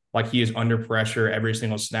feels like he is under pressure every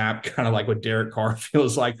single snap, kind of like what Derek Carr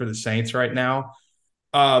feels like for the Saints right now.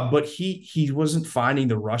 But he wasn't finding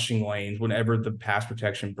the rushing lanes whenever the pass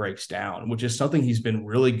protection breaks down, which is something he's been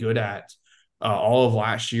really good at all of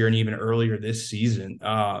last year and even earlier this season.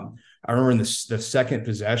 I remember in the second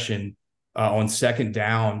possession on second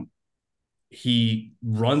down, he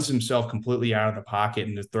runs himself completely out of the pocket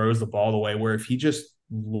and just throws the ball away, where if he just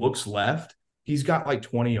looks left, he's got like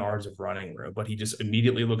 20 yards of running room, but he just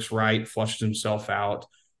immediately looks right, flushes himself out,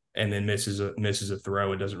 and then misses a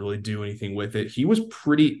throw and doesn't really do anything with it. He was I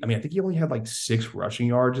think he only had like 6 rushing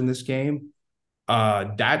yards in this game.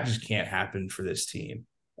 That just can't happen for this team.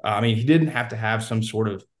 He didn't have to have some sort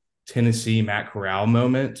of Tennessee Matt Corral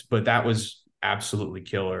moment, but that was absolutely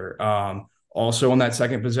killer. Also on that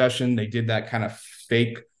second possession, they did that kind of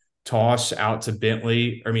fake toss out to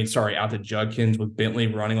out to Judkins with Bentley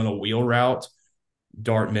running on a wheel route.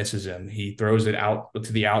 Dart misses him. He throws it out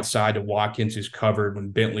to the outside to Watkins, who's covered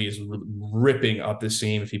when Bentley is ripping up the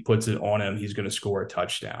seam. If he puts it on him, he's going to score a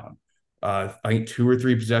touchdown. I think 2 or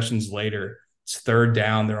 3 possessions later, it's third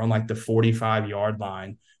down. They're on like the 45-yard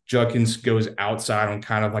line. Judkins goes outside on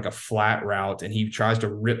kind of like a flat route, and he tries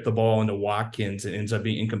to rip the ball into Watkins and ends up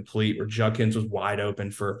being incomplete, where Judkins was wide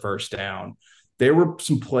open for a first down. There were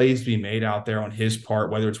some plays to be made out there on his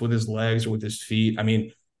part, whether it's with his legs or with his feet.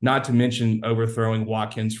 Not to mention overthrowing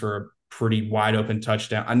Watkins for a pretty wide open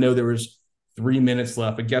touchdown. I know there was 3 minutes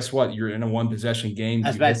left, but guess what? You're in a 1-possession game. I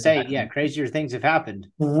was about to say, yeah, crazier things have happened.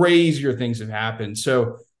 Crazier things have happened.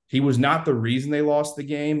 So he was not the reason they lost the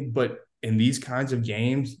game, but in these kinds of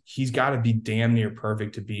games, he's got to be damn near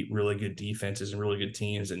perfect to beat really good defenses and really good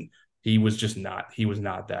teams. And he was just not. He was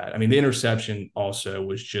not that. The interception also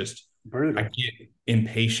was just brutal. I get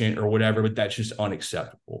impatient or whatever, but that's just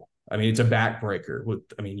unacceptable. It's a backbreaker.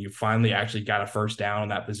 You finally actually got a first down on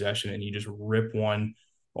that possession, and you just rip one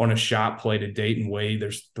on a shot play to Dayton Wade.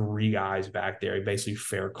 There's 3 guys back there. He basically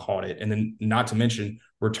fair caught it. And then not to mention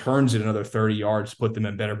returns it another 30 yards, put them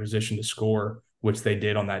in better position to score, which they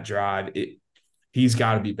did on that drive. He's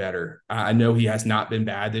got to be better. I know he has not been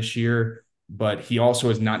bad this year, but he also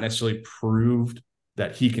has not necessarily proved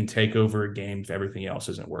that he can take over a game if everything else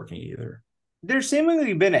isn't working either. There's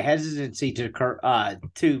seemingly been a hesitancy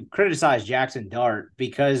to criticize Jackson Dart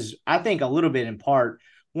because I think a little bit in part,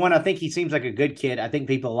 one, I think he seems like a good kid. I think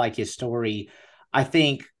people like his story. I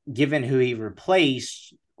think given who he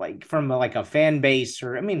replaced, like from like a fan base,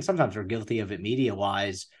 or sometimes we're guilty of it media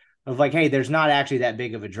wise, of like, hey, there's not actually that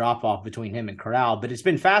big of a drop off between him and Corral. But it's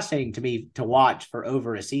been fascinating to me to watch for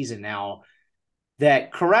over a season now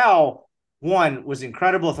that Corral, one, was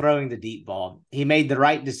incredible throwing the deep ball. He made the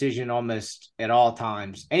right decision almost at all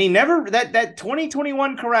times. And he never, that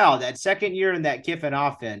 2021 Corral, that second year in that Kiffin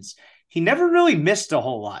offense, he never really missed a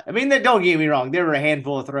whole lot. Don't get me wrong. There were a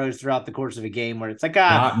handful of throws throughout the course of a game where it's like,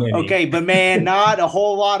 okay, but man, not a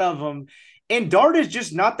whole lot of them. And Dart is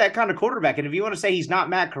just not that kind of quarterback. And if you want to say he's not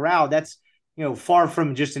Matt Corral, that's, far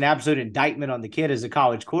from just an absolute indictment on the kid as a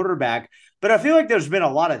college quarterback. But I feel like there's been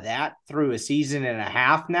a lot of that through a season and a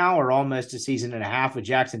half now, or almost a season and a half with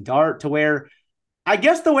Jackson Dart, to where I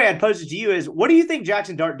guess the way I'd pose it to you is, what do you think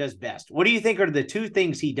Jackson Dart does best? What do you think are the 2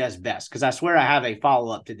 things he does best? Because I swear I have a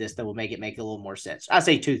follow-up to this that will make a little more sense. I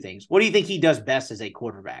say 2 things. What do you think he does best as a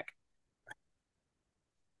quarterback?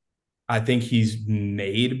 I think he's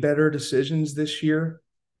made better decisions this year.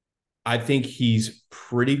 I think he's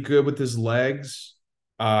pretty good with his legs.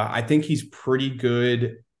 I think he's pretty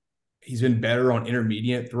good. He's been better on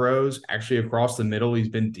intermediate throws. Actually, across the middle, he's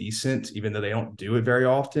been decent, even though they don't do it very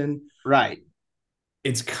often. Right.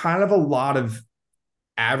 It's kind of a lot of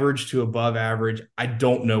average to above average. I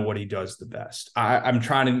don't know what he does the best. I'm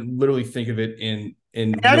trying to literally think of it in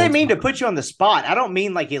I didn't mean to put you on the spot. I don't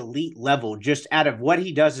mean like elite level, just out of what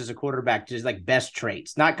he does as a quarterback, just like best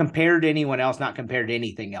traits, not compared to anyone else, not compared to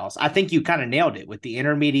anything else. I think you kind of nailed it with the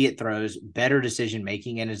intermediate throws, better decision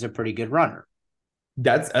making, and is a pretty good runner.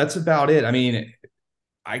 That's about it.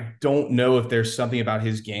 I don't know if there's something about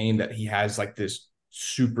his game that he has like this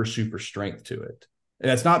super, super strength to it. And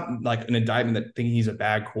that's not like an indictment that thinking he's a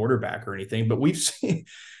bad quarterback or anything, but we've seen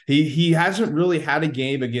he hasn't really had a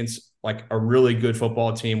game against like a really good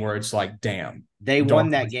football team where it's like, damn, they won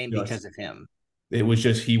that game because of him. He was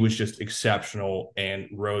just exceptional and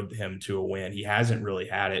rode him to a win. He hasn't really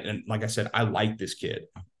had it. And like I said, I like this kid.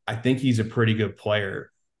 I think he's a pretty good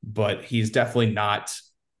player, but he's definitely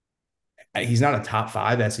he's not a top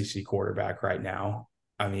 5 SEC quarterback right now.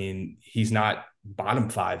 He's not bottom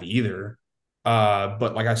 5 either.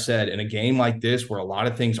 But like I said, in a game like this where a lot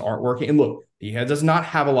of things aren't working, and look, he does not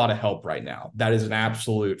have a lot of help right now. That is an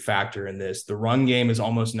absolute factor in this. The run game is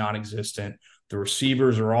almost non-existent. The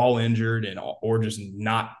receivers are all injured or just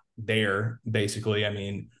not there, basically.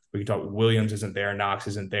 We can talk Williams isn't there, Knox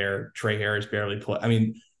isn't there, Trey Harris barely play. I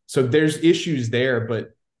mean, so there's issues there, but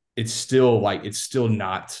it's still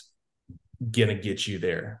not gonna get you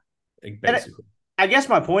there, like, basically. I guess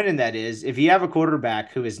my point in that is, if you have a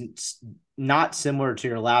quarterback who is not similar to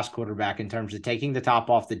your last quarterback in terms of taking the top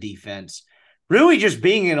off the defense, really just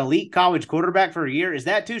being an elite college quarterback for a year, is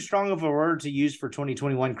that too strong of a word to use for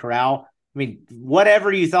 2021 Corral? I mean,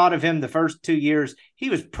 whatever you thought of him the first 2 years, he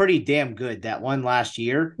was pretty damn good that one last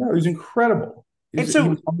year. No, he was incredible. He was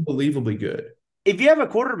unbelievably good. If you have a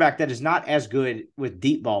quarterback that is not as good with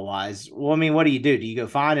deep ball wise, well, I mean, what do? Do you go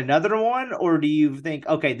find another one, or do you think,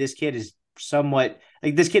 okay, this kid is somewhat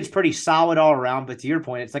like, this kid's pretty solid all around, but to your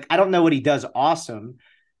point, it's like, I don't know what he does awesome.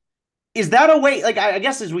 Is that a way, like, I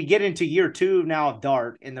guess as we get into year 2 now of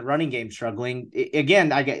Dart and the running game struggling,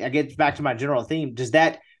 again, I get back to my general theme. Does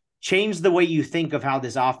that change the way you think of how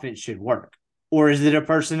this offense should work? Or is it a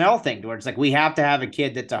personnel thing where it's like, we have to have a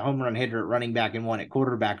kid that's a home run hitter at running back and one at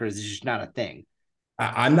quarterback, or is it just not a thing?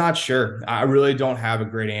 I'm not sure. I really don't have a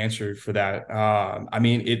great answer for that. I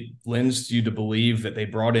mean, it lends you to believe that they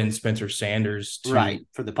brought in Spencer Sanders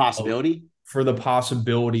for the possibility. For the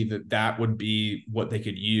possibility that would be what they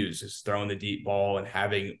could use, is throwing the deep ball and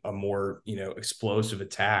having a more, explosive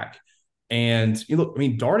attack. And look, I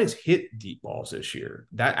mean, Dart has hit deep balls this year.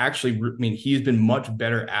 That actually, I mean, he's been much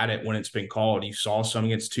better at it when it's been called. You saw some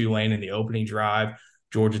against Tulane in the opening drive,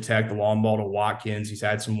 Georgia Tech, the long ball to Watkins. He's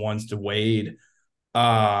had some ones to Wade.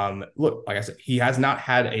 Look, like I said, he has not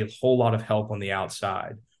had a whole lot of help on the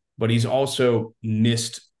outside, but he's also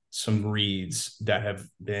missed some reads that have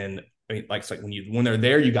been, I mean, like, it's like when they're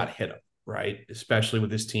there, you got to hit them, right? Especially with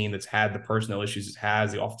this team that's had the personnel issues it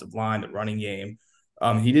has, the offensive line, the running game.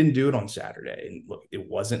 He didn't do it on Saturday. And look, it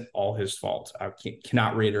wasn't all his fault. I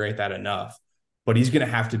cannot reiterate that enough. But he's going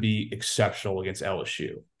to have to be exceptional against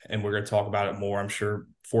LSU. And we're going to talk about it more, I'm sure,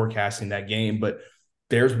 forecasting that game. But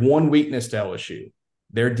there's one weakness to LSU.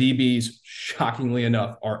 Their DBs, shockingly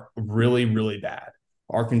enough, are really, really bad.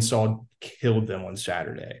 Arkansas killed them on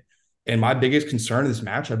Saturday. And my biggest concern in this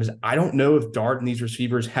matchup is I don't know if Dart and these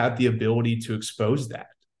receivers have the ability to expose that.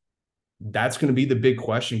 That's going to be the big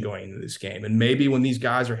question going into this game. And maybe when these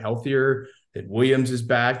guys are healthier, that Williams is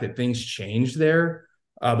back, that things change there.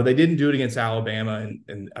 But they didn't do it against Alabama.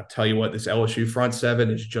 And I'll tell you what, this LSU front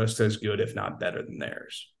seven is just as good, if not better, than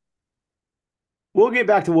theirs. We'll get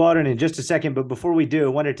back to Weldon in just a second. But before we do, I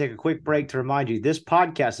wanted to take a quick break to remind you this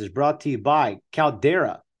podcast is brought to you by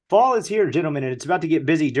Caldera. Fall is here, gentlemen, and it's about to get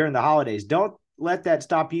busy during the holidays. Don't let that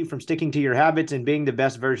stop you from sticking to your habits and being the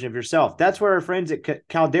best version of yourself. That's where our friends at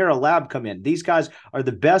Caldera Lab come in. These guys are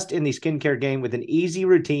the best in the skincare game with an easy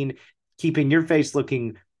routine, keeping your face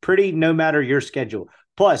looking pretty no matter your schedule.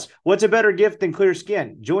 Plus, what's a better gift than clear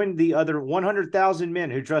skin? Join the other 100,000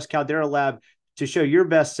 men who trust Caldera Lab to show your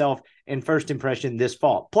best self and first impression this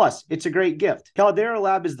fall. Plus, it's a great gift. Caldera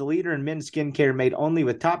Lab is the leader in men's skincare, made only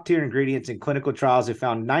with top-tier ingredients, and clinical trials have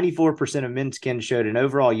found 94% of men's skin showed an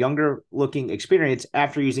overall younger-looking experience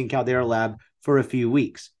after using Caldera Lab for a few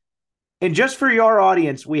weeks. And just for your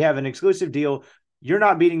audience, we have an exclusive deal. You're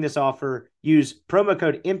not beating this offer. Use promo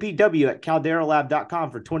code MPW at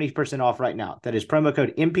calderalab.com for 20% off right now. That is promo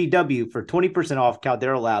code MPW for 20% off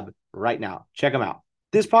Caldera Lab right now. Check them out.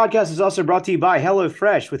 This podcast is also brought to you by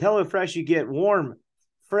HelloFresh. With HelloFresh, you get warm,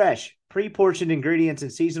 fresh, pre-portioned ingredients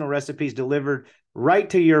and seasonal recipes delivered right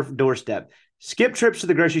to your doorstep. Skip trips to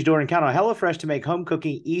the grocery store and count on HelloFresh to make home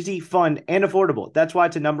cooking easy, fun, and affordable. That's why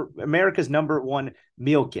it's America's #1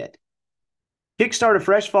 meal kit. Kickstart a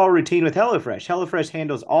fresh fall routine with HelloFresh. HelloFresh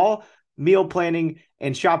handles all meal planning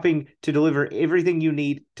and shopping to deliver everything you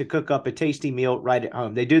need to cook up a tasty meal right at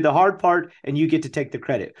home. They do the hard part, and you get to take the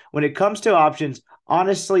credit. When it comes to options,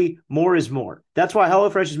 honestly, more is more. That's why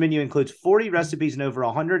HelloFresh's menu includes 40 recipes and over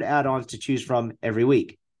 100 add-ons to choose from every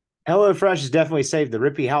week. HelloFresh has definitely saved the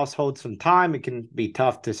Rippy household some time. It can be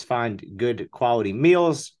tough to find good quality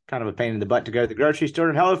meals, kind of a pain in the butt to go to the grocery store,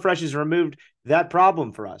 and HelloFresh has removed that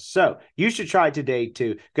problem for us. So you should try it today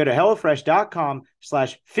too. Go to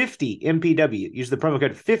HelloFresh.com/50MPW. Use the promo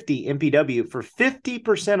code 50MPW for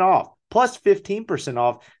 50% off, plus 15%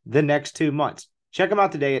 off the next 2 months. Check them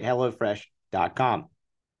out today at HelloFresh.com. All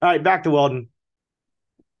right, back to Weldon.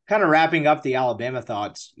 Kind of wrapping up the Alabama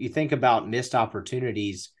thoughts. You think about missed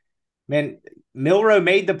opportunities. Man, Milroe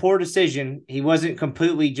made the poor decision. He wasn't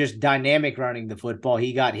completely just dynamic running the football.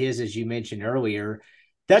 He got his, as you mentioned earlier.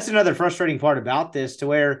 That's another frustrating part about this, to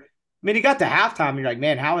where, I mean, he got to halftime, you're like,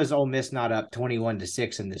 man, how is Ole Miss not up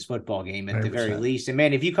 21-6 in this football game at 100%. The very least? And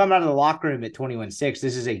man, if you come out of the locker room at 21-6,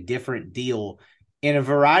 this is a different deal in a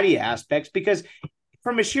variety of aspects, because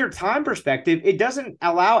from a sheer time perspective, it doesn't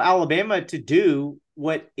allow Alabama to do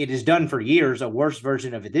what it has done for years, a worse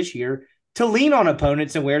version of it this year, to lean on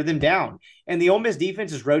opponents and wear them down. And the Ole Miss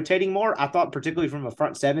defense is rotating more. I thought, particularly from a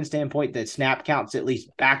front seven standpoint, that snap counts at least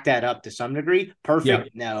back that up to some degree. Perfect?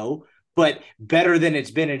 Yeah. No, but better than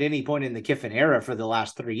it's been at any point in the Kiffin era for the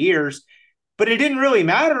last 3 years. But it didn't really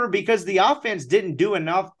matter because the offense didn't do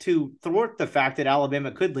enough to thwart the fact that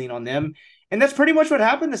Alabama could lean on them. And that's pretty much what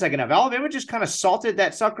happened in the second half. Alabama just kind of salted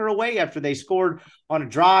that sucker away after they scored on a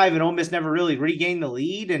drive, and Ole Miss never really regained the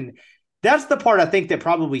lead. And that's the part I think that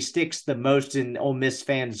probably sticks the most in Ole Miss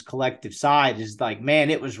fans' collective side is like, man,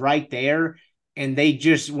 it was right there, and they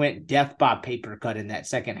just went death by paper cut in that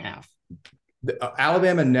second half.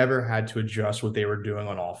 Alabama never had to adjust what they were doing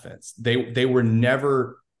on offense. They were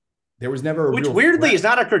never – there was never a Which real weirdly threat. Is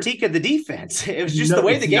not a critique of the defense. It was just the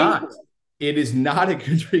way the game was. It is not a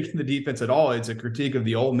critique of the defense at all. It's a critique of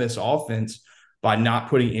the Ole Miss offense by not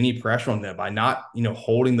putting any pressure on them, by not,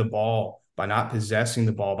 holding the ball, by not possessing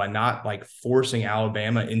the ball, by not like forcing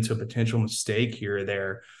Alabama into a potential mistake here or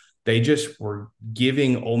there. They just were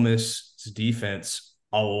giving Ole Miss's defense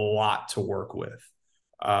a lot to work with.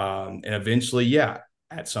 And eventually, at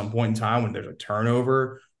some point in time when there's a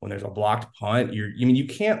turnover, when there's a blocked punt, you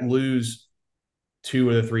can't lose 2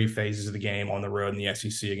 of the 3 phases of the game on the road in the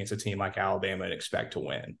SEC against a team like Alabama and expect to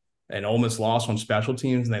win. And Ole Miss lost on special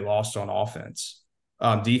teams and they lost on offense.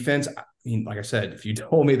 Defense, like I said, if you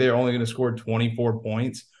told me they're only going to score 24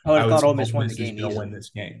 points, I would have thought Ole Miss won the game. Going to win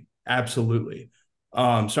this game. Absolutely.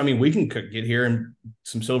 So, we can get here and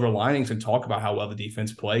some silver linings and talk about how well the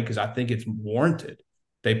defense played because I think it's warranted.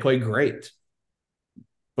 They played great.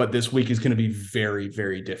 But this week is going to be very,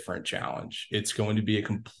 very different challenge. It's going to be a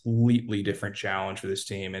completely different challenge for this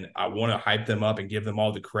team. And I want to hype them up and give them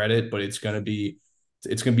all the credit, but it's going to be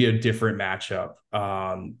a different matchup.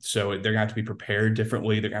 So they're going to have to be prepared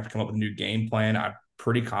differently. They're going to have to come up with a new game plan. I'm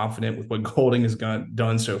pretty confident with what Golding has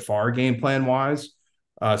done so far game plan wise.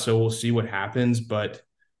 So we'll see what happens, but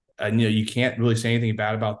you can't really say anything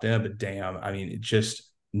bad about them, but damn, it's just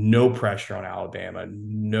no pressure on Alabama,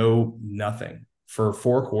 nothing. For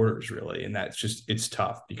 4 quarters, really. And it's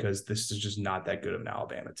tough because this is just not that good of an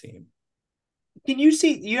Alabama team. Can you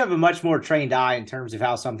see, you have a much more trained eye in terms of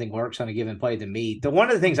how something works on a given play than me. One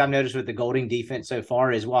of the things I've noticed with the Golding defense so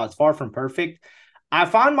far is while it's far from perfect, I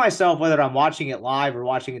find myself, whether I'm watching it live or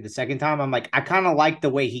watching it the second time, I'm like, I kind of like the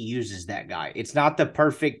way he uses that guy. It's not the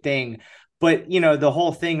perfect thing, but the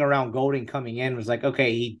whole thing around Golding coming in was like,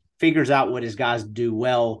 okay, he figures out what his guys do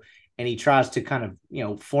well. And he tries to kind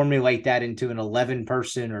of, formulate that into an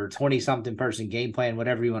 11-person or 20-something person game plan,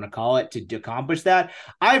 whatever you want to call it, to accomplish that.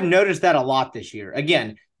 I've noticed that a lot this year.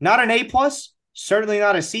 Again, not an A+, certainly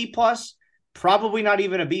not a C+, probably not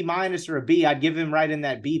even a B- or a B. I'd give him right in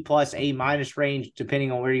that B+, A- range,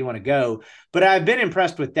 depending on where you want to go. But I've been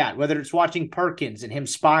impressed with that, whether it's watching Perkins and him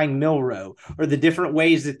spying Milroe, or the different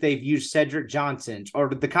ways that they've used Cedric Johnson, or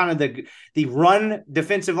the kind of the run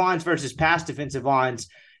defensive lines versus pass defensive lines.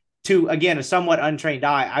 To, again, a somewhat untrained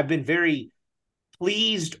eye, I've been very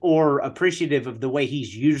pleased or appreciative of the way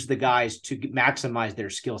he's used the guys to maximize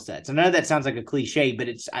their skill sets. I know that sounds like a cliche, but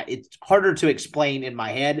it's harder to explain in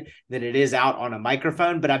my head than it is out on a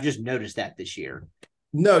microphone, but I've just noticed that this year.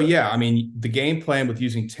 No, yeah. The game plan with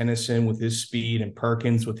using Tennyson with his speed and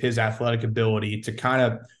Perkins with his athletic ability to kind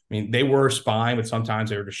of, they were spying, but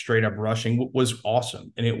sometimes they were just straight up rushing, was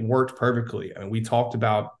awesome. And it worked perfectly. We talked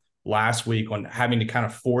about last week on having to kind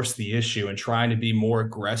of force the issue and trying to be more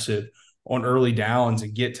aggressive on early downs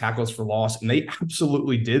and get tackles for loss. And they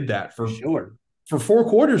absolutely did that for 4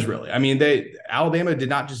 quarters, really. Alabama did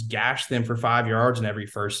not just gash them for 5 yards in every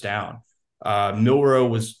first down. Milroe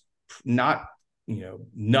was not,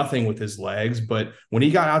 nothing with his legs, but when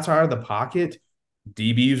he got outside of the pocket,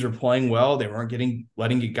 DBs were playing well. They weren't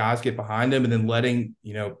letting guys get behind him and then letting,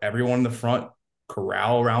 everyone in the front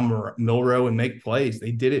corral around Milroe and make plays.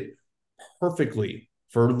 They did it perfectly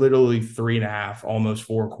for literally 3.5, almost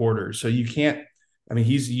 4 quarters. So you can't,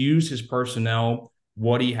 he's used his personnel,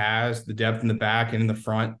 what he has, the depth in the back and in the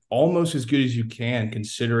front, almost as good as you can,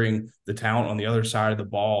 considering the talent on the other side of the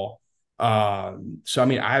ball. So,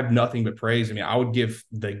 I have nothing but praise. I would give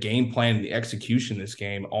the game plan and the execution this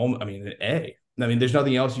game, an A. There's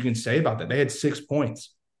nothing else you can say about that. They had 6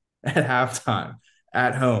 points at halftime.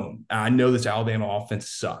 At home. I know this Alabama offense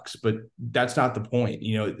sucks, but that's not the point.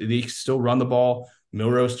 They still run the ball.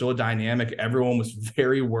 Milroe's still a dynamic. Everyone was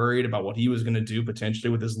very worried about what he was going to do potentially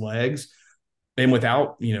with his legs. And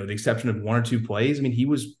without, the exception of 1 or 2 plays, he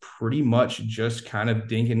was pretty much just kind of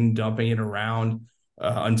dinking and dumping it around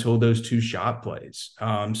until those 2 shot plays.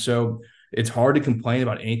 So it's hard to complain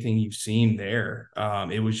about anything you've seen there.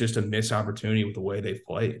 It was just a missed opportunity with the way they've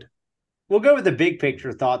played. We'll go with the big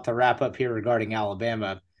picture thought to wrap up here regarding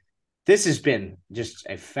Alabama. This has been just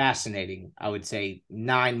a fascinating, I would say,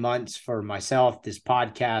 9 months for myself, this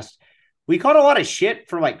podcast. We caught a lot of shit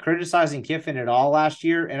for like criticizing Kiffin at all last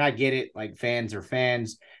year. And I get it. Like, fans are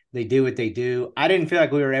fans. They do what they do. I didn't feel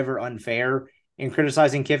like we were ever unfair in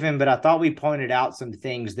criticizing Kiffin, but I thought we pointed out some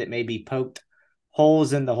things that maybe poked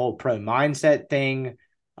holes in the whole pro mindset thing.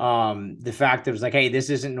 The fact that it was like, hey, this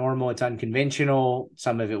isn't normal. It's unconventional.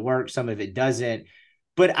 Some of it works, some of it doesn't.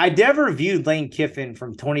 But I never viewed Lane Kiffin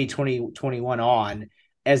from 2021 on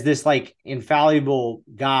as this like infallible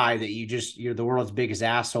guy that you're the world's biggest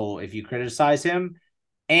asshole if you criticize him.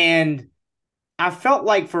 And I felt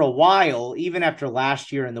like for a while, even after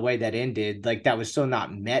last year and the way that ended, like that was still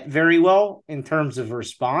not met very well in terms of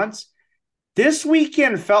response. This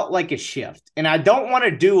weekend felt like a shift, and I don't want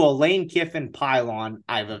to do a Lane Kiffin pylon.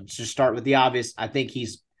 I will just start with the obvious. I think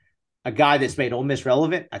he's a guy that's made Ole Miss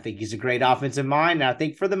relevant. I think he's a great offensive mind. And I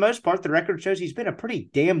think for the most part, the record shows he's been a pretty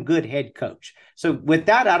damn good head coach. So with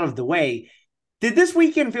that out of the way, did this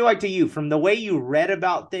weekend feel like to you, from the way you read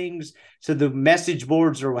about things, so the message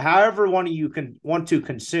boards or however one of you can want to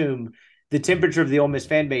consume the temperature of the Ole Miss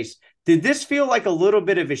fan base, did this feel like a little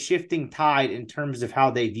bit of a shifting tide in terms of how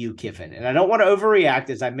they view Kiffin? And I don't want to overreact,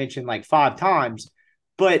 as I mentioned like 5 times,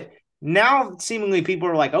 but now seemingly people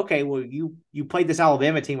are like, okay, well, you played this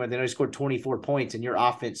Alabama team where they only scored 24 points and your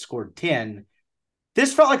offense scored 10.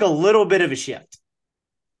 This felt like a little bit of a shift.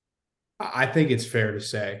 I think it's fair to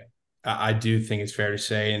say. I do think it's fair to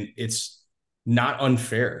say, and it's not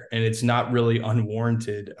unfair, and it's not really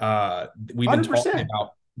unwarranted. We've been 100%. talking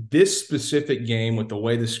about this specific game with the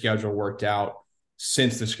way the schedule worked out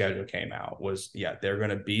since the schedule came out was, they're going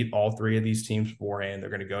to beat all 3 of these teams beforehand. They're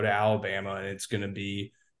going to go to Alabama, and it's going to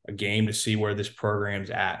be a game to see where this program's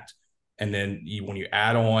at. And then when you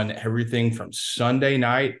add on everything from Sunday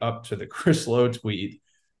night up to the Chris Lowe tweet,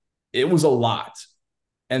 it was a lot.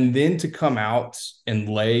 And then to come out and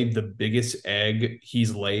lay the biggest egg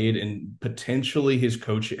he's laid in potentially his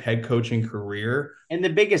head coaching career. And the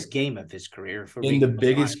biggest game of his career. In the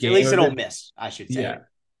biggest game. At least at Ole Miss, I should say.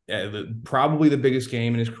 Yeah, probably the biggest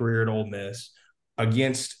game in his career at Ole Miss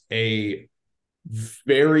against a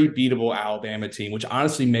very beatable Alabama team, which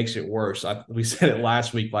honestly makes it worse. We said it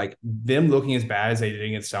last week, like them looking as bad as they did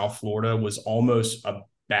against South Florida was almost a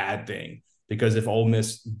bad thing, because if Ole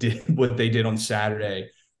Miss did what they did on Saturday,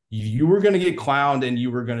 you were going to get clowned, and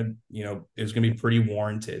you were going to, it was going to be pretty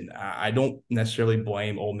warranted. I don't necessarily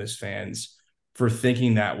blame Ole Miss fans for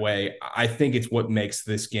thinking that way. I think it's what makes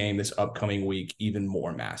this game, this upcoming week, even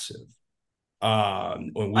more massive.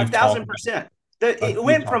 1,000%. It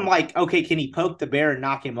went from like, okay, can he poke the bear and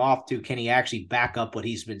knock him off, to can he actually back up what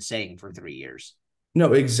he's been saying for 3 years?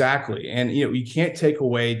 No, exactly. And, you can't take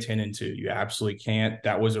away 10-2. You absolutely can't.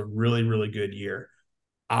 That was a really, really good year.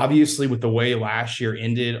 Obviously, with the way last year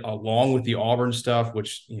ended, along with the Auburn stuff,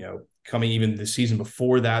 which, coming even the season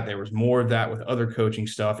before that, there was more of that with other coaching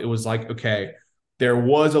stuff. It was like, okay, there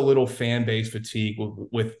was a little fan base fatigue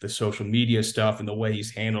with the social media stuff and the way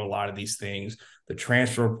he's handled a lot of these things, the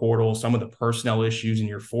transfer portal, some of the personnel issues in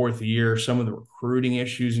your 4th year, some of the recruiting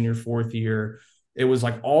issues in your 4th year. It was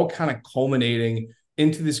like all kind of culminating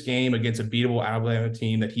into this game against a beatable Alabama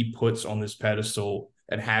team that he puts on this pedestal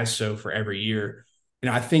and has so for every year. And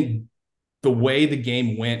I think the way the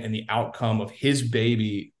game went and the outcome of his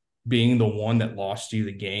baby being the one that lost you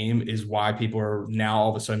the game is why people are now all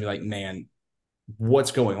of a sudden like, man, what's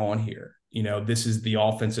going on here? This is the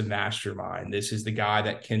offensive mastermind. This is the guy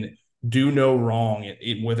that can do no wrong,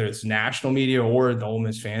 whether it's national media or the Ole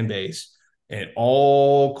Miss fan base. And it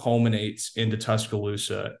all culminates into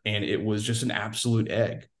Tuscaloosa, and it was just an absolute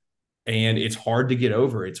egg. And it's hard to get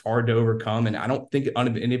over. It's hard to overcome. And I don't think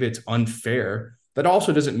any of it's unfair. That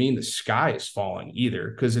also doesn't mean the sky is falling either,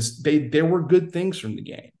 because there were good things from the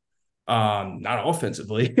game, not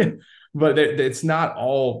offensively, but it's not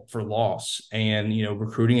all for loss. And,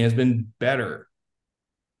 recruiting has been better,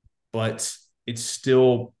 but it's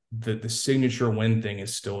still the signature win thing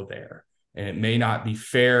is still there, and it may not be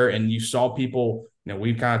fair. And you saw people,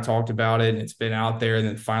 we've kind of talked about it, and it's been out there. And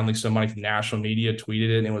then finally somebody from national media tweeted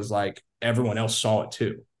it, and it was like everyone else saw it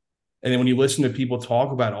too. And then when you listen to people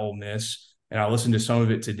talk about Ole Miss, and I listened to some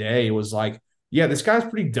of it today, it was like, yeah, this guy's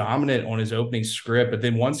pretty dominant on his opening script, but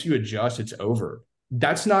then once you adjust, it's over.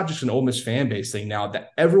 That's not just an Ole Miss fan base thing now, that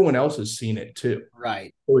everyone else has seen it too.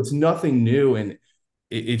 Right. So it's nothing new, and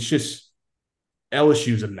it's just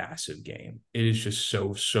LSU's a massive game. It is just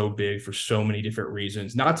so big for so many different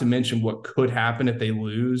reasons, not to mention what could happen if they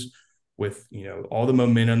lose. with, all the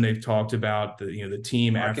momentum they've talked about, the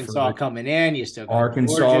team Arkansas effort, coming in, you still got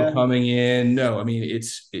Arkansas Georgia coming in. No, I mean,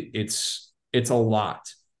 it's a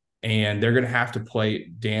lot, and they're going to have to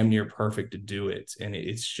play damn near perfect to do it. And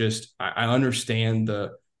it's just, I understand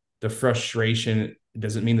the frustration. It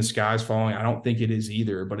doesn't mean the sky's falling. I don't think it is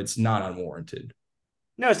either, but it's not unwarranted.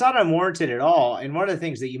 No, it's not unwarranted at all. And one of the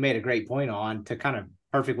things that you made a great point on, to kind of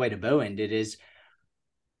perfect way to bow end it is,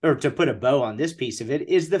 or to put a bow on this piece of it,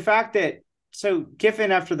 is the fact that, so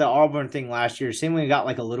Kiffin, after the Auburn thing last year, seemingly got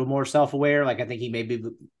like a little more self-aware. Like I think he maybe,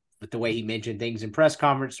 with the way he mentioned things in press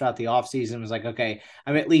conference throughout the offseason, was like, okay,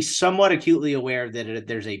 I'm at least somewhat acutely aware that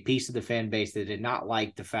there's a piece of the fan base that did not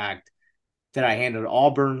like the fact that I handled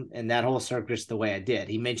Auburn and that whole circus the way I did.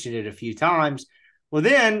 He mentioned it a few times. Well,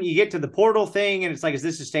 then you get to the portal thing, and it's like, is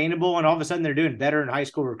this sustainable? And all of a sudden, they're doing better in high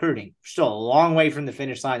school recruiting. Still a long way from the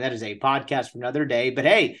finish line. That is a podcast for another day. But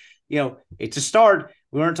hey, it's a start.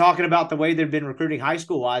 We weren't talking about the way they've been recruiting high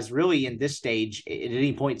school wise, really, in this stage at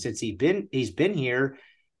any point since he's been here.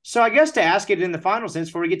 So I guess to ask it in the final sense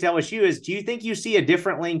before we get to LSU is, do you think you see a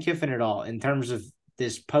different Lane Kiffin at all in terms of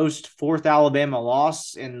this post fourth Alabama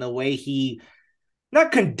loss and the way he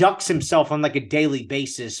not conducts himself on like a daily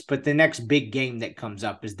basis, but the next big game that comes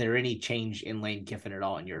up? Is there any change in Lane Kiffin at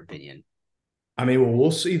all, in your opinion? I mean, well, we'll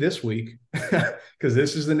see this week because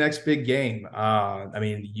this is the next big game. I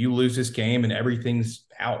mean, you lose this game and everything's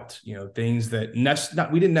out, things that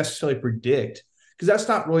we didn't necessarily predict, because that's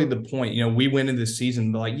not really the point. We went into the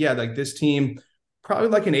season like, yeah, like this team, probably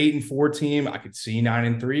like an 8-4 team. I could see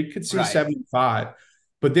 9-3, could see 7-5.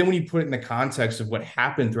 But then when you put it in the context of what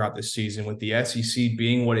happened throughout the season with the SEC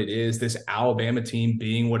being what it is, this Alabama team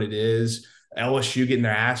being what it is, LSU getting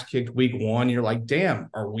their ass kicked week 1, you're like, damn,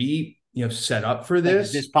 are we, set up for this?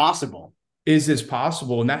 Is this possible? Is this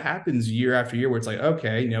possible? And that happens year after year where it's like,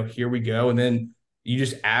 okay, here we go. And then you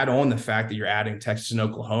just add on the fact that you're adding Texas and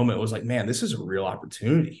Oklahoma. It was like, man, this is a real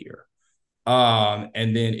opportunity here.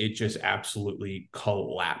 And then it just absolutely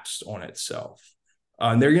collapsed on itself.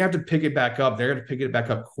 And they're going to have to pick it back up. They're going to pick it back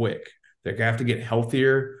up quick. They're going to have to get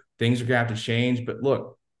healthier. Things are going to have to change. But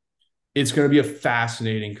look, it's going to be a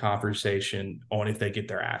fascinating conversation on if they get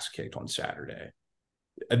their ass kicked on Saturday.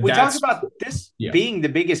 We talk about this being the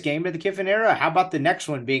biggest game of the Kiffin era. How about the next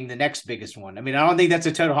one being the next biggest one? I mean, I don't think that's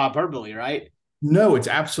a total hyperbole, right? No, it's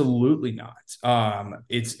absolutely not.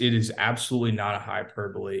 It is absolutely not a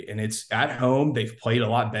hyperbole. And it's at home. They've played a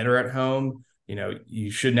lot better at home.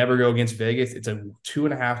 You should never go against Vegas. It's a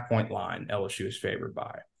 2.5 point line LSU is favored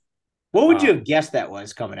by. What would you have guessed that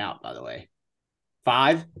was coming out, by the way?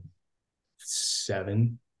 5?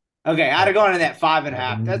 7. Okay, I'd have gone in that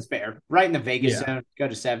 5.5. That's fair. Right in the Vegas zone. Go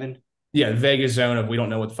to 7. Yeah, the Vegas zone of we don't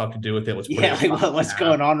know what the fuck to do with it. Let's put it what's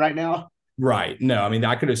going on right now? Right. No, I mean,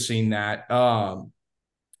 I could have seen that.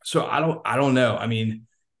 So I don't know. I mean,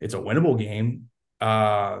 it's a winnable game.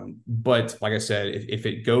 But like I said, if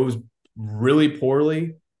it goes really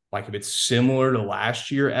poorly, like if it's similar to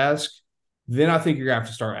last year-esque, then I think you're gonna have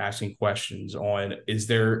to start asking questions on, is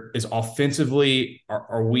offensively,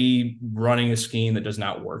 are we running a scheme that does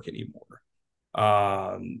not work anymore?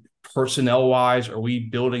 Personnel wise, are we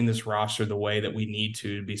building this roster the way that we need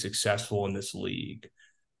to be successful in this league?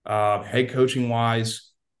 Head coaching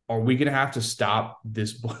wise, are we going to have to stop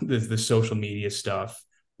this social media stuff?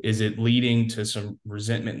 Is it leading to some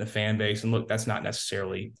resentment in the fan base? And look, that's not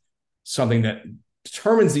necessarily something that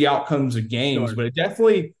determines the outcomes of games, but it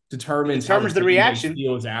definitely determines how the reaction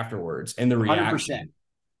feels afterwards and the 100%. reaction.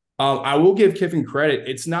 I will give Kiffin credit.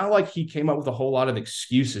 It's not like he came up with a whole lot of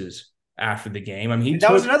excuses after the game. I mean,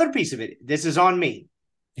 that was another piece of it. This is on me.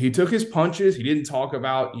 He took his punches. He didn't talk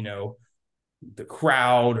about, the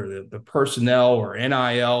crowd or the personnel or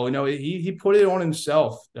NIL. He put it on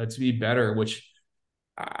himself to be better, which,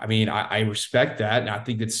 I mean, I respect that. And I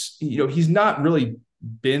think it's, he's not really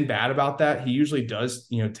been bad about that. He usually does,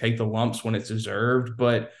 take the lumps when it's deserved,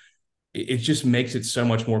 but it just makes it so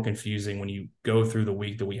much more confusing when you go through the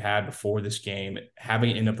week that we had before this game, having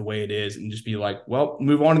it end up the way it is and just be like, well,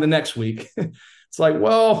 move on to the next week. It's like,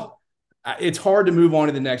 well, it's hard to move on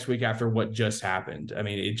to the next week after what just happened. I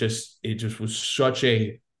mean, it just was such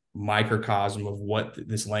a microcosm of what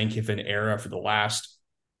this Lane Kiffin era for the last,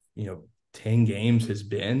 10 games has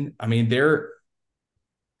been. I mean,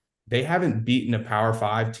 they haven't beaten a Power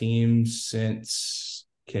 5 team since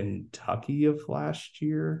Kentucky of last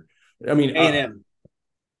year. I mean, A&M.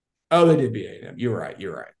 They did beat A&M. You're right.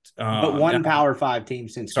 But one Power 5 team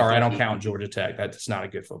since. Sorry, Kentucky. I don't count Georgia Tech. That's not a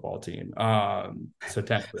good football team. So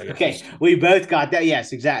technically, I guess we both got that.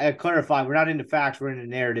 Yes, exactly. Clarify. We're not into facts. We're into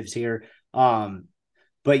narratives here.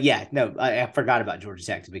 But yeah, no, I forgot about Georgia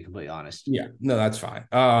Tech, to be completely honest. Yeah, no, that's fine.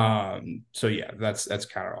 So yeah, that's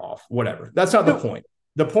kind of off. Whatever. That's not the point.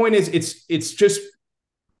 The point is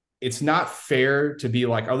it's not fair to be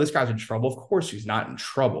like, oh, this guy's in trouble. Of course he's not in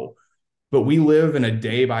trouble. But we live in a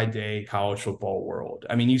day-by-day college football world.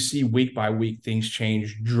 I mean, you see week by week things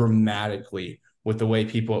change dramatically with the way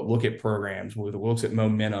people look at programs, with the looks at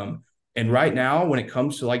momentum. And right now, when it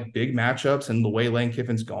comes to like big matchups and the way Lane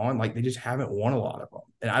Kiffin's gone, like they just haven't won a lot of them.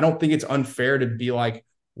 And I don't think it's unfair to be like,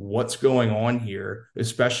 what's going on here,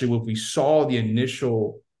 especially when we saw the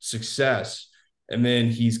initial success. And then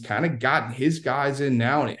he's kind of gotten his guys in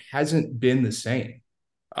now, and it hasn't been the same.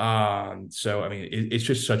 So I mean, it's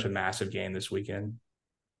just such a massive game this weekend.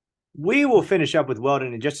 We will finish up with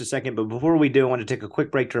Weldon in just a second, but before we do, I want to take a quick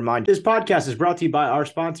break to remind you, this podcast is brought to you by our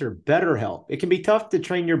sponsor, BetterHelp. It can be tough to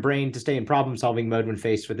train your brain to stay in problem-solving mode when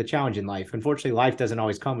faced with a challenge in life. Unfortunately, life doesn't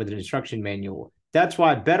always come with an instruction manual. That's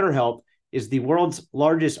why BetterHelp is the world's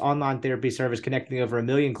largest online therapy service, connecting over 1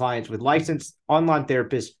 million clients with licensed online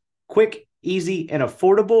therapists, quick, easy, and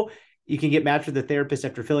affordable. You can get matched with a therapist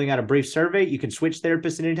after filling out a brief survey. You can switch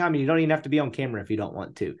therapists at any time, and you don't even have to be on camera if you don't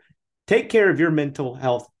want to. Take care of your mental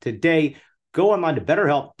health today. Go online to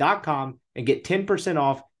betterhelp.com and get 10%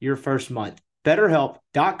 off your first month.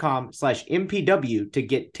 Betterhelp.com/MPW to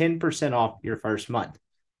get 10% off your first month.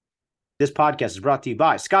 This podcast is brought to you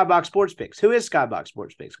by Skybox Sports Picks. Who is Skybox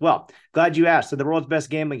Sports Picks? Well, glad you asked. So the world's best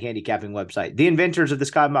gambling handicapping website, the inventors of the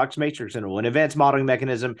Skybox Matrix Interval, an advanced modeling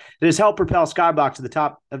mechanism that has helped propel Skybox to the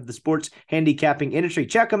top of the sports handicapping industry.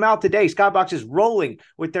 Check them out today. Skybox is rolling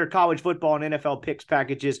with their college football and NFL picks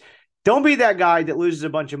packages. Don't be that guy that loses a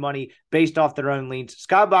bunch of money based off their own leans.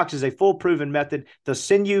 Skybox is a full proven method. They'll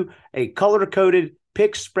send you a color-coded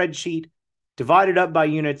picks spreadsheet divided up by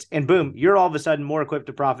units, and boom, you're all of a sudden more equipped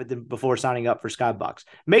to profit than before signing up for Skybox.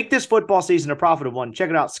 Make this football season a profitable one. Check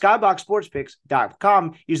it out,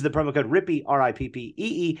 skyboxsportspicks.com. Use the promo code RIPPEE,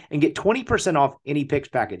 RIPPEE, and get 20% off any picks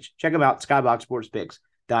package. Check them out,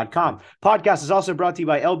 skyboxsportspicks.com. Podcast is also brought to you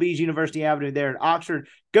by LB's University Avenue there in Oxford.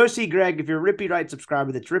 Go see Greg if you're a Rippy Wright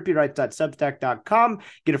subscriber. That's rippywrights.substack.com.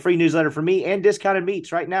 Get a free newsletter from me and discounted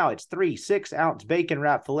meats right now. It's 3 6-ounce bacon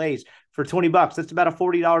wrap fillets for $20. That's about a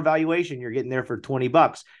 $40 valuation you're getting there for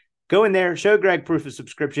 $20. Go in there, show Greg proof of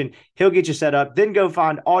subscription. He'll get you set up. Then go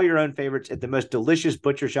find all your own favorites at the most delicious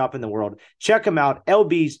butcher shop in the world. Check them out,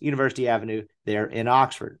 LB's University Avenue there in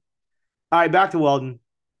Oxford. All right, back to Weldon.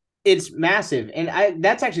 It's massive. And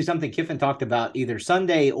that's actually something Kiffin talked about either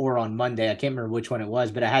Sunday or on Monday. I can't remember which one it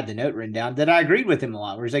was, but I had the note written down that I agreed with him a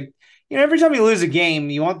lot, where he's like, every time you lose a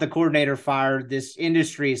game, you want the coordinator fired. This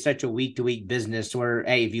industry is such a week-to-week business where,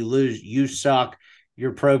 hey, if you lose, you suck.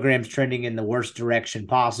 Your program's trending in the worst direction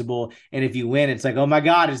possible. And if you win, it's like, oh my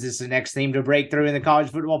God, is this the next team to break through in the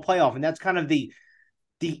college football playoff? And that's kind of the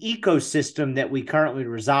ecosystem that we currently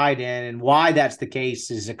reside in, and why that's the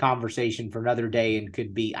case is a conversation for another day, and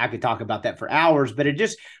I could talk about that for hours, but it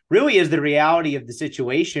just really is the reality of the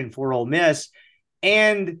situation for Ole Miss.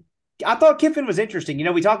 And I thought Kiffin was interesting.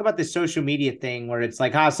 We talk about this social media thing where it's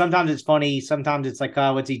like, sometimes it's funny, sometimes it's like,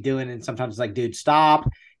 what's he doing? And sometimes it's like, dude, stop.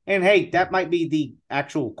 And hey, that might be the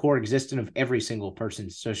actual core existence of every single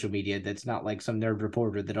person's social media. That's not like some nerd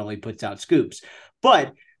reporter that only puts out scoops.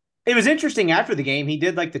 But it was interesting after the game. He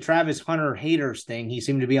did like the Travis Hunter haters thing. He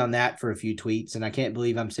seemed to be on that for a few tweets. And I can't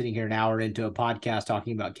believe I'm sitting here an hour into a podcast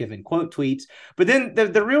talking about Kiffin quote tweets. But then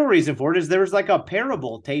the real reason for it is there was like a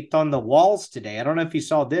parable taped on the walls today. I don't know if you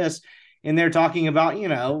saw this. And they're talking about,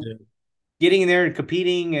 getting in there and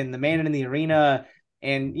competing and the man in the arena.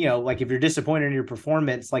 And, like if you're disappointed in your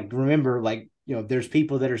performance, like remember, like, there's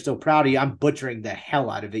people that are still proud of you. I'm butchering the hell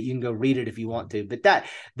out of it. You can go read it if you want to, but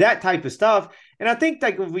that type of stuff. And I think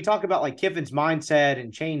like if we talk about like Kiffin's mindset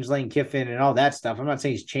and change Lane Kiffin and all that stuff, I'm not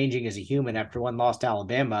saying he's changing as a human after one loss to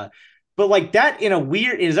Alabama, but like that in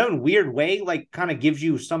his own weird way, like kind of gives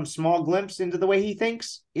you some small glimpse into the way he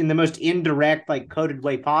thinks in the most indirect, like coded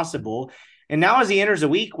way possible. And now as he enters a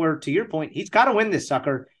week where, to your point, he's got to win this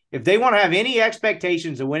sucker. If they want to have any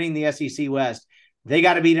expectations of winning the SEC West, they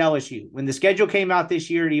got to beat LSU. When the schedule came out this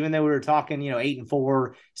year, even though we were talking,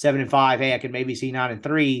 8-4, 7-5, hey, I could maybe see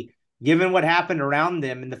 9-3. Given what happened around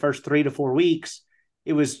them in the first 3 to 4 weeks,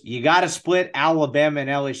 it was, you got to split Alabama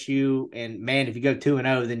and LSU. And man, if you go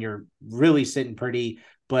 2-0, then you're really sitting pretty.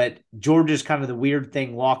 But Georgia's kind of the weird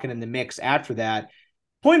thing walking in the mix after that.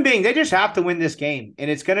 Point being, they just have to win this game.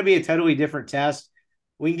 And it's going to be a totally different test.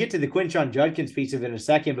 We can get to the Quinshon Judkins piece of it in a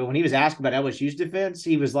second, but when he was asked about LSU's defense,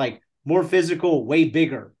 he was like, more physical, way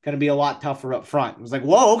bigger, going to be a lot tougher up front. It was like,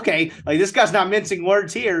 whoa, okay. Like, this guy's not mincing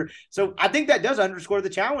words here. So I think that does underscore the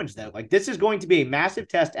challenge, though. Like, this is going to be a massive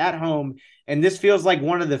test at home. And this feels like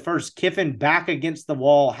one of the first Kiffin back against the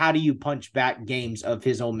wall. How do you punch back games of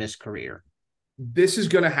his Ole Miss career? This is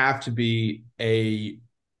going to have to be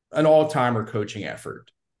an all-timer coaching effort.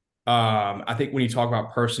 I think when you talk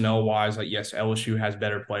about personnel-wise, like, yes, LSU has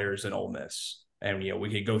better players than Ole Miss. And, we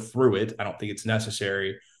could go through it. I don't think it's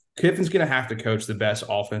necessary. Kiffin's going to have to coach the best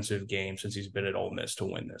offensive game since he's been at Ole Miss to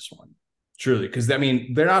win this one. Truly. Because,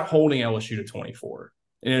 they're not holding LSU to 24.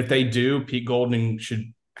 And if they do, Pete Golding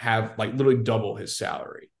should have, literally double his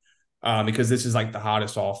salary. Because this is, the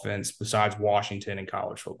hottest offense besides Washington in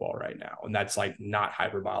college football right now. And that's, not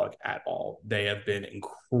hyperbolic at all. They have been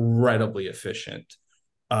incredibly efficient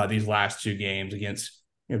these last two games against,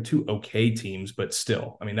 two okay teams. But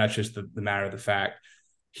still, that's just the matter of the fact.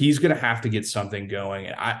 He's going to have to get something going.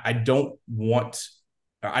 And I don't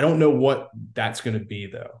know what that's going to be,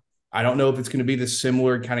 though. I don't know if it's going to be the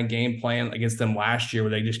similar kind of game plan against them last year where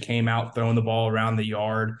they just came out throwing the ball around the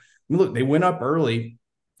yard. Look, they went up early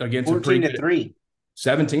against 14-3.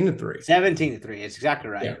 17-3. 17-3. It's exactly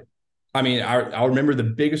right. Yeah. I'll remember the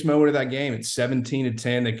biggest moment of that game. It's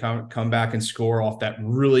 17-10. They come back and score off that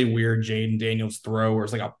really weird Jaden Daniels throw where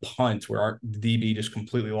it's like a punt where our DB just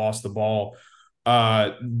completely lost the ball.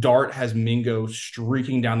 Dart has Mingo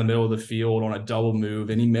streaking down the middle of the field on a double move,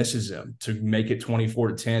 and he misses him to make it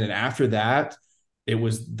 24-10. And after that, it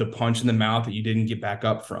was the punch in the mouth that you didn't get back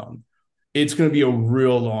up from. It's going to be a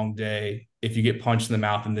real long day if you get punched in the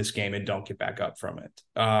mouth in this game and don't get back up from it.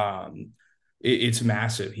 It's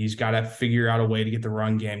massive. He's got to figure out a way to get the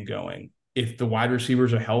run game going. If the wide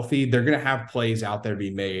receivers are healthy, they're going to have plays out there to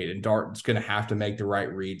be made, and Dart's going to have to make the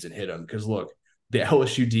right reads and hit them. Because, look, the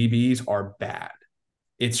LSU DBs are bad.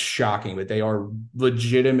 It's shocking, but they are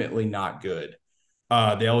legitimately not good. The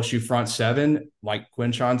LSU front seven, like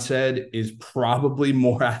Quinchon said, is probably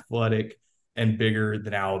more athletic and bigger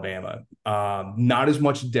than Alabama. Not as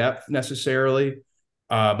much depth necessarily,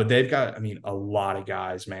 but they've got, a lot of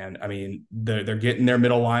guys, man. They're getting their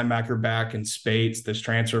middle linebacker back in Spates, this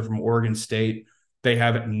transfer from Oregon State. They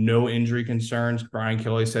have no injury concerns. Brian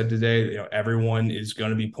Kelly said today, everyone is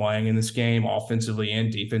going to be playing in this game offensively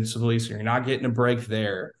and defensively. So you're not getting a break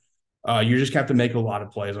there. You just have to make a lot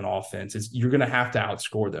of plays on offense. You're going to have to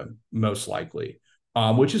outscore them most likely,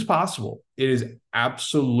 which is possible. It is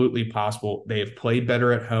absolutely possible. They have played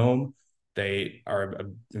better at home. They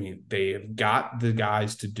have got the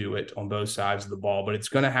guys to do it on both sides of the ball, but it's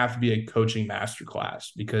going to have to be a coaching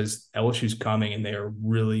masterclass because LSU's coming and they are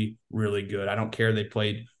really, really good. I don't care. They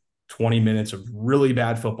played 20 minutes of really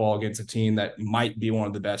bad football against a team that might be one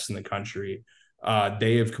of the best in the country.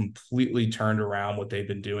 They have completely turned around what they've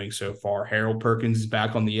been doing so far. Harold Perkins is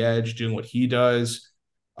back on the edge doing what he does.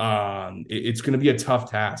 It's going to be a tough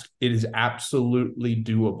task. It is absolutely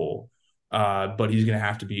doable. But he's going to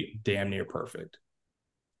have to be damn near perfect.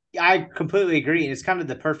 I completely agree. And it's kind of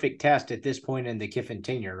the perfect test at this point in the Kiffin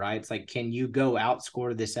tenure, right? It's like, can you go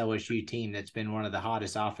outscore this LSU team that's been one of the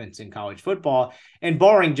hottest offense in college football? And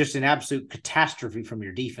barring just an absolute catastrophe from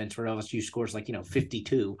your defense where LSU scores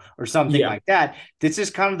 52 or something like that, this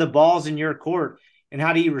is kind of the balls in your court. And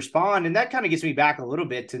how do you respond? And that kind of gets me back a little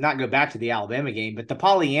bit to not go back to the Alabama game, but the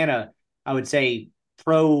Pollyanna, I would say,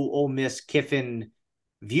 pro Ole Miss Kiffin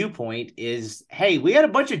viewpoint is, hey, we had a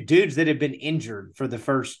bunch of dudes that have been injured for the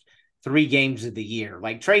first 3 games of the year.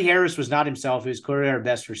 Like Trey Harris was not himself. He was clearly our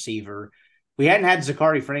best receiver. We hadn't had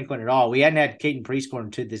Zachary Franklin at all. We hadn't had Caden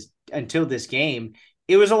Prescorn until this game.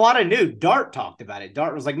 It was a lot of new. Dart talked about it.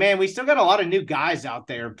 Dart was like, man, we still got a lot of new guys out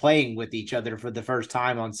there playing with each other for the first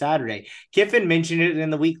time on Saturday. Kiffin mentioned it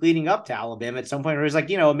in the week leading up to Alabama at some point where he was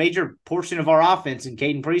like, a major portion of our offense in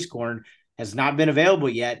Caden Prescorn has not been available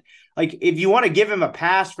yet. Like, if you want to give him a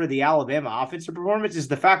pass for the Alabama offensive performance, is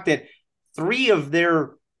the fact that 3 of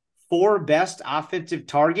their 4 best offensive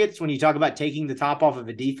targets, when you talk about taking the top off of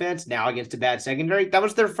a defense now against a bad secondary, that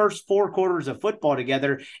was their first 4 quarters of football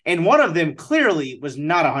together. And one of them clearly was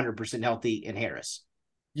not 100% healthy in Harris.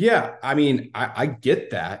 Yeah. I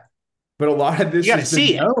get that, but a lot of this has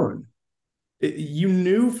been known. You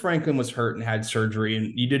knew Franklin was hurt and had surgery,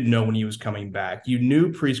 and you didn't know when he was coming back. You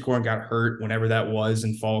knew Prescorn got hurt whenever that was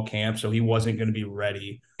in fall camp, so he wasn't going to be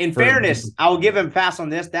ready. In fairness, I will give him a pass on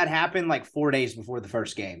this. That happened 4 days before the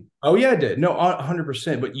first game. Oh, yeah, it did. No,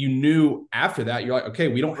 100%. But you knew after that, you're like, okay,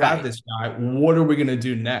 we don't have this guy. What are we going to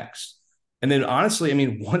do next? And then,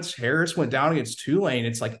 honestly, once Harris went down against Tulane,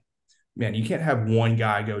 it's like, man, you can't have one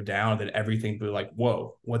guy go down that everything be like,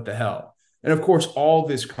 whoa, what the hell? And, of course, all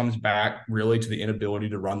this comes back really to the inability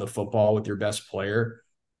to run the football with your best player.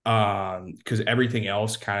 because everything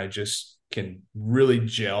else kind of just can really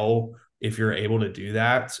gel if you're able to do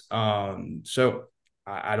that. So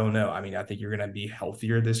I don't know. I mean, I think you're going to be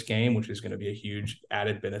healthier this game, which is going to be a huge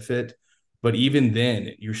added benefit. But even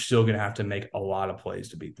then, you're still going to have to make a lot of plays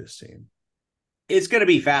to beat this team. It's going to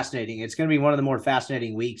be fascinating. It's going to be one of the more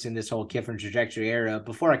fascinating weeks in this whole Kiffin trajectory era.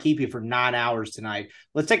 Before I keep you for 9 hours tonight,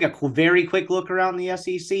 let's take a very quick look around the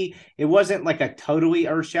SEC. It wasn't like a totally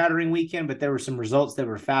earth-shattering weekend, but there were some results that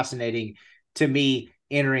were fascinating to me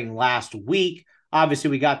entering last week. Obviously,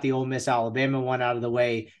 we got the Ole Miss Alabama one out of the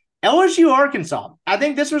way. LSU Arkansas. I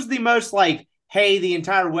think this was the most like, hey, the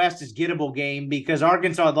entire West is gettable game because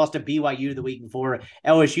Arkansas had lost to BYU the week before.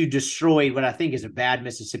 LSU destroyed what I think is a bad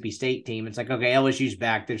Mississippi State team. It's like, okay, LSU's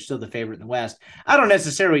back. They're still the favorite in the West. I don't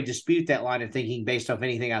necessarily dispute that line of thinking based off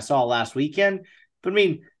anything I saw last weekend. But, I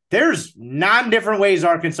mean, there's 9 different ways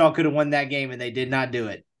Arkansas could have won that game, and they did not do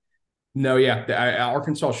it. No, yeah.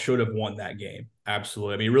 Arkansas should have won that game.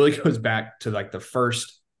 Absolutely. I mean, it really goes back to like the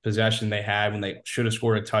first possession they had when they should have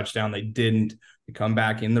scored a touchdown. They didn't. They come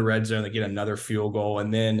back in the red zone. They get another field goal.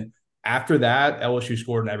 And then after that, LSU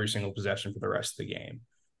scored in every single possession for the rest of the game.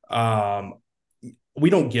 We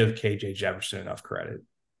don't give KJ Jefferson enough credit.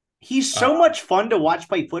 He's so much fun to watch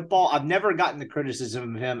play football. I've never gotten the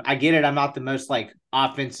criticism of him. I get it. I'm not the most like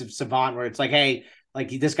offensive savant where it's like, hey, like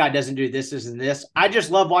this guy doesn't do this and this. I just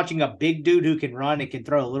love watching a big dude who can run and can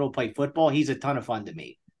throw a little play football. He's a ton of fun to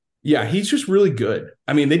me. Yeah, he's just really good.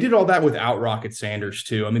 I mean, they did all that without Rocket Sanders,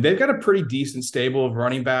 too. I mean, they've got a pretty decent stable of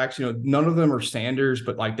running backs. You know, none of them are Sanders,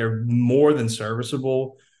 but like they're more than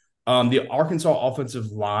serviceable. The Arkansas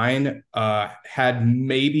offensive line had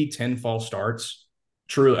maybe 10 false starts.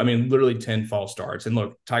 True. I mean, literally 10 false starts. And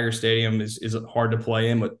look, Tiger Stadium is hard to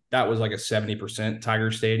play in, but that was like a 70%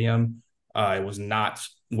 Tiger Stadium. It was not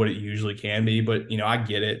what it usually can be, but, you know, I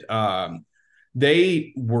get it.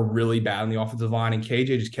 They were really bad on the offensive line, and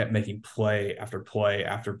KJ just kept making play after play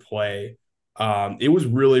after play. It was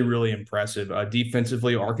really, really impressive.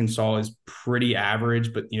 Defensively, Arkansas is pretty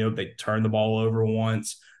average, but, you know, they turned the ball over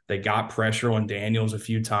once. They got pressure on Daniels a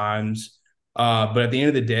few times. But at the end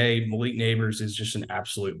of the day, Malik Neighbors is just an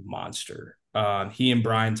absolute monster. He and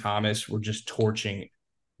Brian Thomas were just torching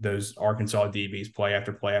those Arkansas DBs play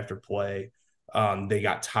after play after play. They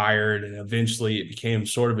got tired, and eventually it became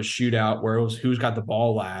sort of a shootout where it was who's got the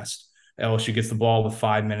ball last. LSU gets the ball with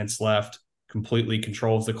 5 minutes left, completely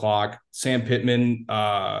controls the clock. Sam Pittman,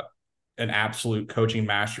 an absolute coaching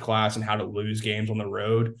masterclass in how to lose games on the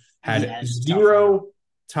road, had 0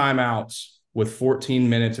 timeouts with 14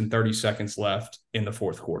 minutes and 30 seconds left in the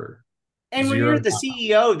fourth quarter. And when you're the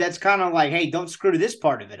CEO, that's kind of like, hey, don't screw this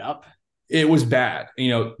part of it up. It was bad. You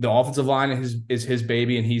know, the offensive line is his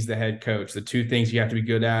baby, and he's the head coach. The two things you have to be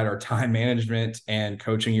good at are time management and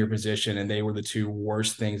coaching your position, and they were the 2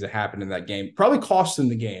 worst things that happened in that game. Probably cost them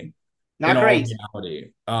the game. Not great.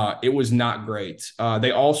 It was not great.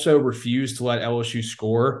 They also refused to let LSU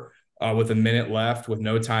score with a minute left with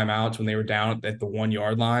no timeouts when they were down at the 1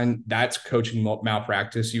 yard line. That's coaching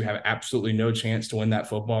malpractice. You have absolutely no chance to win that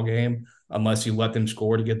football game unless you let them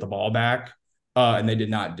score to get the ball back. And they did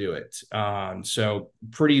not do it. So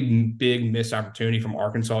pretty big missed opportunity from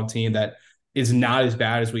Arkansas team that is not as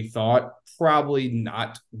bad as we thought. Probably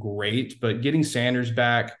not great, but getting Sanders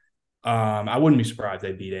back, I wouldn't be surprised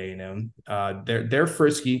they beat A&M. They're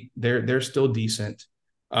frisky. They're still decent.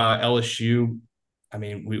 LSU, I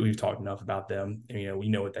mean, we've talked enough about them. You know, we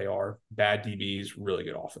know what they are. Bad DBs, really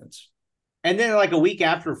good offense. And then like a week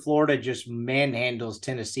after Florida just manhandles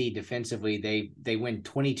Tennessee defensively, they win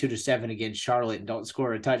 22-7 against Charlotte and don't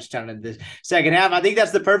score a touchdown in the second half. I think that's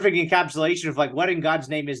the perfect encapsulation of like what in God's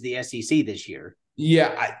name is the SEC this year.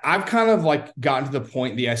 Yeah, I've kind of like gotten to the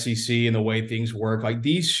point in the SEC and the way things work. Like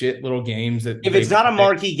these shit little games that if it's not a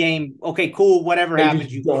marquee game, okay, cool, whatever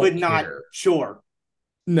happens, you could not. Sure.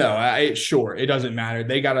 No, sure. It doesn't matter.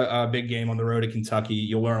 They got a big game on the road at Kentucky.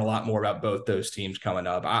 You'll learn a lot more about both those teams coming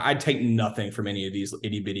up. I'd take nothing from any of these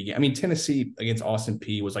itty-bitty games. I mean, Tennessee against Austin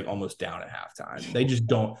Peay was like almost down at halftime. They just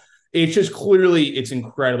don't. It's just clearly it's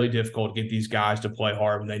incredibly difficult to get these guys to play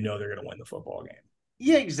hard when they know they're going to win the football game.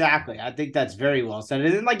 Yeah, exactly. I think that's very well said.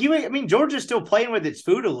 And then, like I mean, Georgia's still playing with its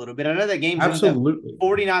food a little bit. I know that game's absolutely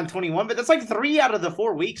 49-21, but that's like 3 out of the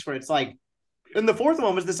 4 weeks where it's like, and the fourth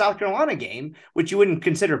one was the South Carolina game, which you wouldn't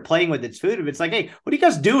consider playing with its food. If it's like, hey, what are you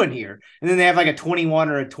guys doing here? And then they have like a 21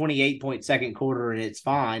 or a 28-point second quarter, and it's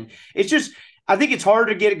fine. It's just, I think it's hard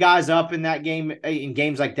to get guys up in that game, in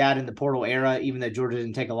games like that in the portal era, even though Georgia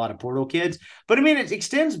didn't take a lot of portal kids. But I mean, it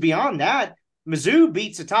extends beyond that. Mizzou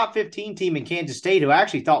beats a top 15 team in Kansas State, who I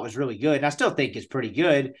actually thought was really good, and I still think is pretty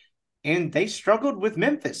good. and they struggled with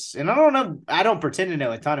Memphis. And I don't know, I don't pretend to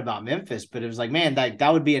know a ton about Memphis, but it was like, man,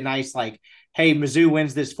 that would be a nice, like, hey, Mizzou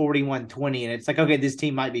wins this 41-20, and it's like, okay, this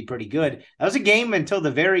team might be pretty good. That was a game until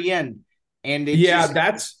the very end. And it Yeah,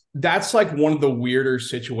 that's like one of the weirder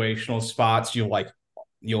situational spots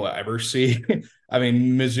you'll ever see. I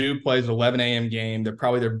mean, Mizzou plays 11 a.m. game. They're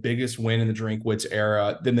probably their biggest win in the Drinkwitz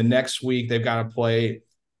era. Then the next week they've got to play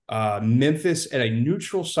Memphis at a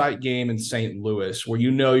neutral site game in St. Louis, where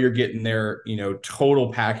you're getting their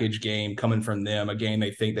total package game coming from them, a game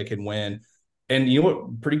they think they can win. And you know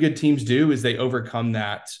what pretty good teams do is they overcome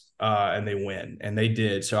that and they win, and they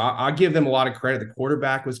did. So I give them a lot of credit. The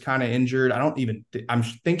quarterback was kind of injured. I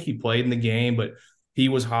think he played in the game, but he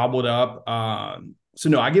was hobbled up. So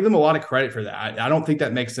no, I give them a lot of credit for that. I don't think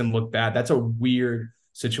that makes them look bad. That's a weird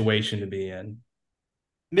situation to be in.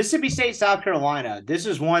 Mississippi State, South Carolina. This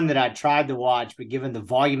is one that I tried to watch, but given the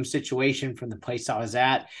volume situation from the place I was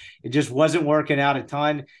at, it just wasn't working out a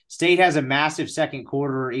ton. State has a massive second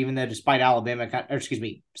quarter, even though despite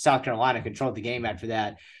South Carolina controlled the game after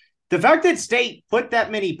that. The fact that State put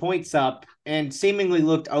that many points up and seemingly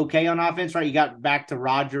looked okay on offense, right? You got back to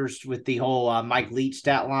Rogers with the whole Mike Leach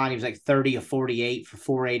stat line. He was like 30 of 48 for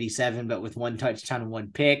 487, but with one touchdown and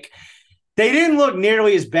one pick. They didn't look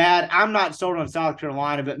nearly as bad. I'm not sold on South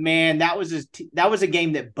Carolina, but man, that was a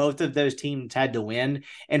game that both of those teams had to win.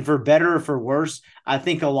 And for better or for worse, I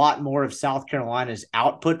think a lot more of South Carolina's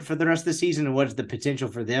output for the rest of the season and what's the potential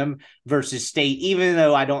for them versus State, even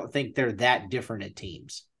though I don't think they're that different at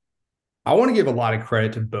teams. I want to give a lot of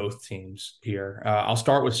credit to both teams here. I'll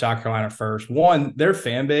start with South Carolina first. One, their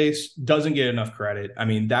fan base doesn't get enough credit. I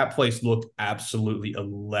mean, that place looked absolutely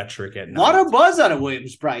electric at night. A lot of buzz out of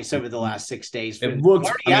Williams-Brice over the last 6 days. It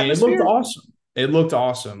looked awesome. It looked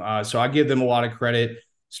awesome. So I give them a lot of credit.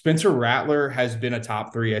 Spencer Rattler has been a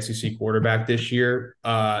top 3 SEC quarterback this year.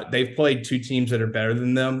 They've played 2 teams that are better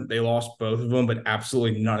than them. They lost both of them, but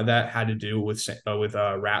absolutely none of that had to do with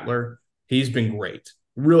Rattler. He's been great.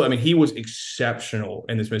 Really, I mean, he was exceptional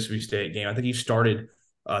in this Mississippi State game. I think he started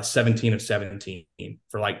 17 of 17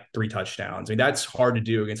 for like 3 touchdowns. I mean, that's hard to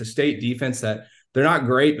do against a State defense that they're not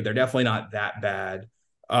great, but they're definitely not that bad.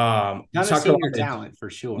 South Carolina talent for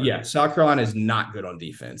sure. Yeah, South Carolina is not good on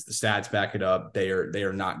defense. The stats back it up. They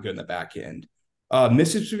are not good in the back end.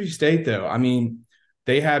 Mississippi State, though, I mean,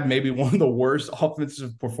 they had maybe one of the worst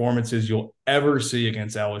offensive performances you'll ever see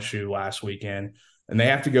against LSU last weekend. And they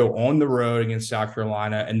have to go on the road against South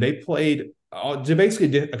Carolina, and they played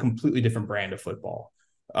basically a completely different brand of football.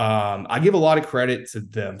 I give a lot of credit to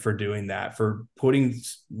them for doing that, for putting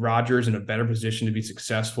Rogers in a better position to be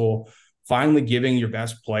successful, finally giving your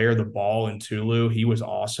best player the ball in Tulu. He was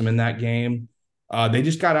awesome in that game. They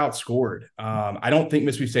just got outscored. I don't think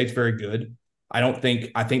Mississippi State's very good. I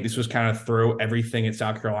think this was kind of throw everything at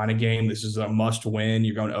South Carolina game. This is a must win.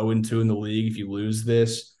 You're going 0-2 in the league if you lose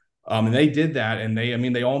this. And they did that, and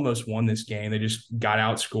they almost won this game. They just got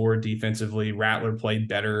outscored defensively. Rattler played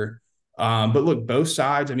better. But look, both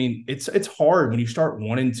sides, I mean, it's hard when you start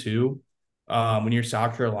 1-2, when you're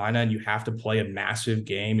South Carolina and you have to play a massive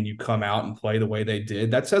game and you come out and play the way they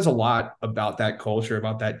did. That says a lot about that culture,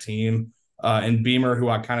 about that team. And Beamer, who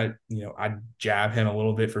I kind of, I jab him a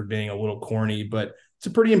little bit for being a little corny, but it's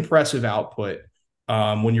a pretty impressive output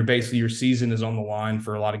when your season is on the line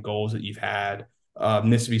for a lot of goals that you've had.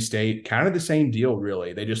 Mississippi State, kind of the same deal,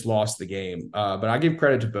 really. They just lost the game. But I give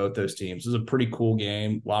credit to both those teams. It was a pretty cool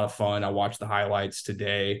game, a lot of fun. I watched the highlights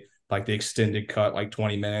today, like the extended cut, like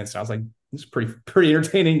 20 minutes. I was like, it's a pretty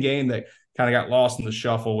entertaining game that kind of got lost in the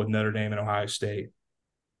shuffle with Notre Dame and Ohio State.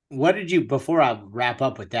 Before I wrap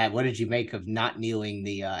up with that, what did you make of not kneeling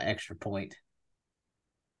the extra point?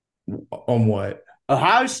 On what?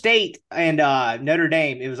 Ohio State and Notre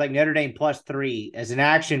Dame. It was like Notre Dame +3 as an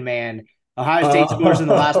action man. Ohio State scores in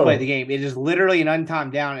the last play of the game. It is literally an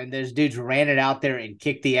untimed down, and those dudes ran it out there and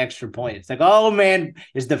kicked the extra point. It's like, oh, man,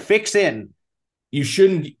 is the fix in? You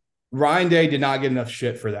shouldn't – Ryan Day did not get enough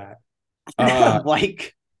shit for that. I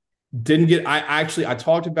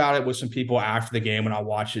talked about it with some people after the game when I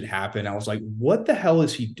watched it happen. I was like, what the hell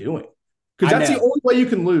is he doing? Because that's the only way you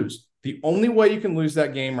can lose. The only way you can lose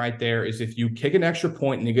that game right there is if you kick an extra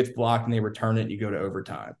point and it gets blocked and they return it and you go to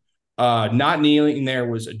overtime. Not kneeling there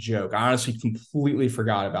was a joke. I honestly completely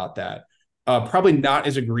forgot about that. Probably not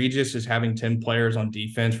as egregious as having 10 players on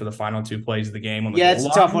defense for the final 2 plays of the game. It's a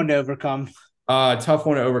tough one to overcome.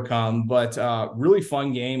 But really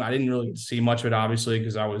fun game. I didn't really see much of it, obviously,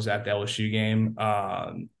 because I was at the LSU game.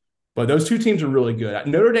 But those 2 teams are really good.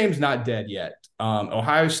 Notre Dame's not dead yet.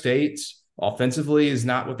 Ohio State offensively is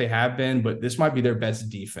not what they have been, but this might be their best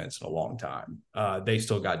defense in a long time. They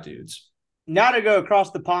still got dudes. Now to go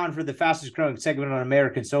across the pond for the fastest growing segment on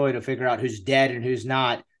American soil to figure out who's dead and who's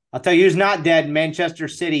not. I'll tell you who's not dead. Manchester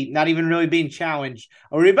City, not even really being challenged.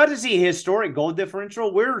 Are we about to see a historic goal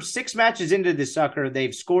differential? We're 6 matches into this sucker.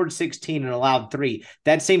 They've scored 16 and allowed 3.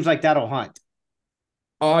 That seems like that'll hunt.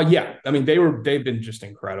 Yeah. I mean, they've been just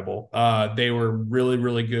incredible. They were really,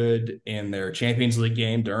 really good in their Champions League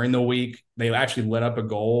game during the week. They actually let up a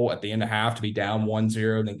goal at the end of half to be down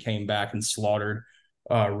 1-0, and then came back and slaughtered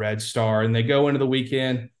Red Star. And they go into the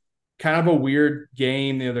weekend, kind of a weird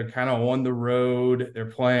game. They're kind of on the road. They're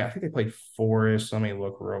playing, I think they played Forest. Let me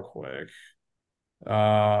look real quick.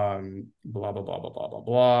 Blah, blah, blah, blah, blah, blah,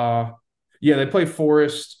 blah. Yeah, they play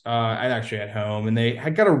Forest actually at home, and they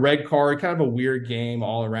had got a red card, kind of a weird game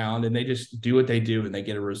all around, and they just do what they do and they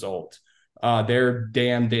get a result. They're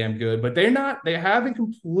damn good, but they haven't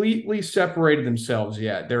completely separated themselves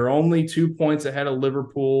yet. They're only 2 points ahead of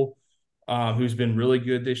Liverpool, who's been really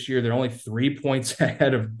good this year. They're only 3 points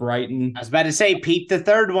ahead of Brighton. I was about to say, peep the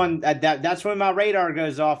third one. That's when my radar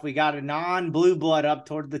goes off. We got a non-blue blood up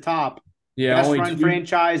toward the top. Yeah, best only run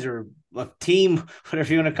franchise or a team,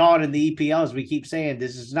 whatever you want to call it in the EPL, as we keep saying.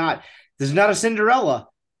 This is not a Cinderella.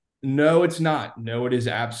 No, it's not. No, it is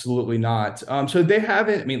absolutely not. So they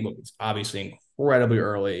haven't. I mean, look, it's obviously incredibly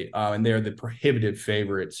early, and they're the prohibitive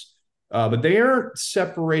favorites, but they aren't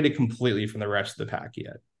separated completely from the rest of the pack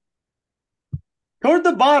yet. Toward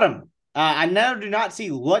the bottom, I now do not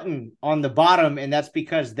see Luton on the bottom, and that's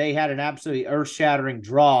because they had an absolutely earth-shattering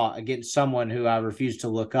draw against someone who I refuse to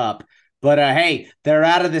look up. But hey, they're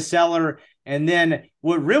out of the cellar. And then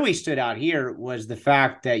what really stood out here was the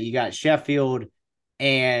fact that you got Sheffield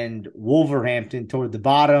and Wolverhampton toward the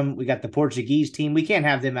bottom. We got the Portuguese team. We can't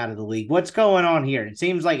have them out of the league. What's going on here? It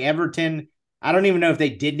seems like Everton, I don't even know if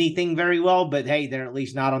they did anything very well, but hey, they're at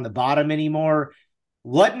least not on the bottom anymore.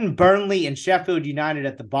 Luton, Burnley, and Sheffield United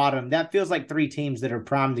at the bottom. That feels like 3 teams that are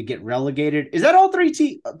primed to get relegated. Is that all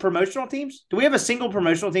 3 promotional teams? Do we have a single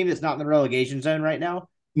promotional team that's not in the relegation zone right now?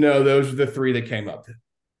 No, those are the 3 that came up.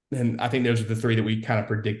 And I think those are the 3 that we kind of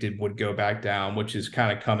predicted would go back down, which is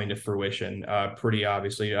kind of coming to fruition pretty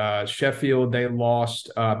obviously. Sheffield, they lost,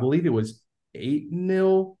 I believe it was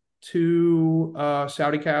 8-0 to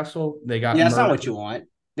Saudi Castle. They got that's not what you want.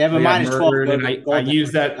 They have a minus 12. And I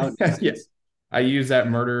use that. Yes, I use that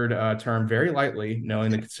murdered term very lightly, knowing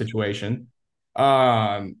the situation.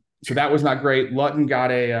 So that was not great. Luton got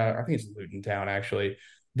I think it's Luton Town actually.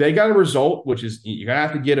 They got a result, which is you're going to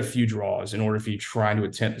have to get a few draws in order for you trying to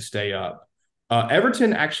attempt to stay up.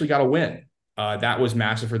 Everton actually got a win. That was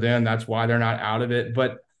massive for them. That's why they're not out of it.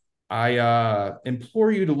 But I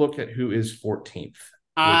implore you to look at who is 14th.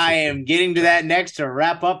 I am getting to that next to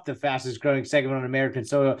wrap up the fastest growing segment on American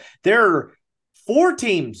soil. There are 4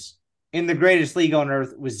 teams in the greatest league on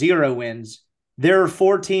earth with 0 wins. There are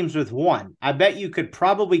 4 teams with 1. I bet you could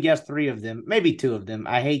probably guess 3 of them, maybe 2 of them.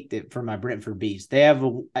 I hate it for my Brentford Bees. They have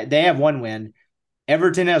 1 win.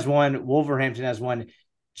 Everton has 1. Wolverhampton has 1.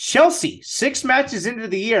 Chelsea, 6 matches into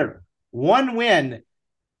the year, 1 win.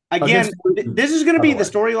 Again, this is going to be the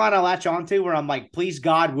storyline I latch onto where I'm like, please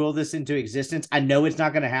God, will this into existence? I know it's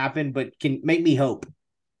not going to happen, but can make me hope.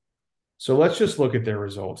 So let's just look at their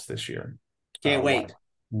results this year. Can't wait.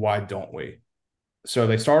 Why don't we? So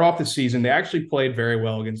they start off the season. They actually played very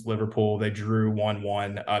well against Liverpool. They drew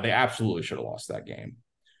 1-1. They absolutely should have lost that game.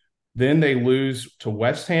 Then they lose to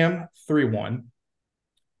West Ham 3-1.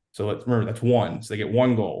 So let's remember that's 1. So they get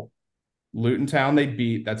 1 goal. Luton Town they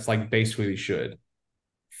beat. That's like basically they should.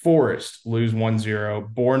 Forest lose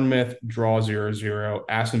 1-0. Bournemouth draw 0-0.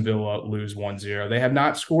 Aston Villa lose 1-0. They have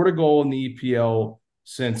not scored a goal in the EPL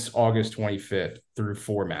since August 25th through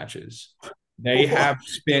 4 matches. They have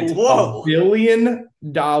spent $1 billion,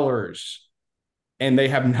 and they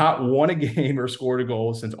have not won a game or scored a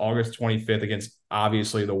goal since August 25th against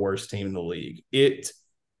obviously the worst team in the league. It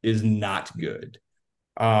is not good.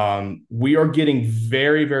 We are getting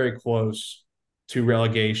very, very close to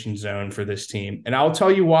relegation zone for this team. And I'll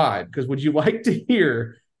tell you why, because would you like to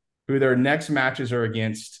hear who their next matches are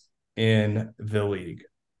against in the league?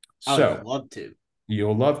 I'd love to.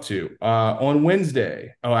 You'll love to. On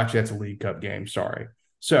Wednesday. Oh, actually, that's a League Cup game. Sorry.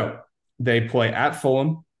 So they play at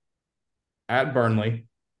Fulham, at Burnley.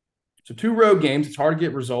 So 2 road games. It's hard to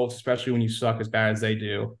get results, especially when you suck as bad as they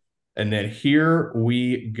do. And then here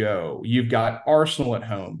we go. You've got Arsenal at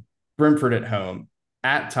home, Brentford at home,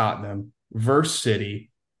 at Tottenham, versus City,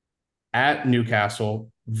 at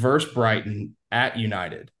Newcastle, versus Brighton, at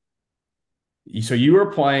United. So you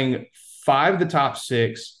are playing 5 of the top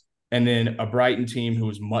 6, and then a Brighton team who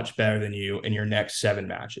is much better than you in your next 7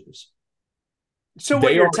 matches. So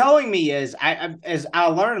what you're telling me is, as I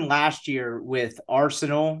learned last year with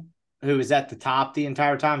Arsenal, who was at the top the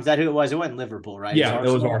entire time. Is that who it was? It wasn't Liverpool, right? Yeah, it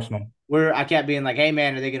was Arsenal. Where I kept being like, hey,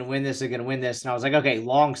 man, are they going to win this? They're going to win this. And I was like, okay,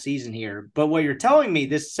 long season here. But what you're telling me,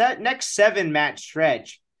 this next 7-match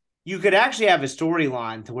stretch, you could actually have a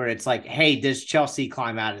storyline to where it's like, hey, does Chelsea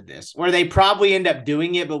climb out of this? Where they probably end up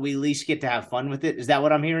doing it, but we at least get to have fun with it. Is that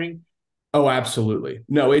what I'm hearing? Oh, absolutely.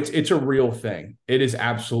 No, it's a real thing. It is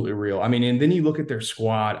absolutely real. I mean, and then you look at their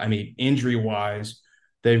squad. I mean, injury-wise,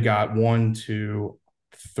 they've got 1, 2,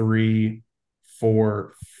 3,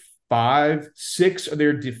 4, 5, 6 of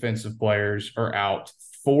their defensive players are out,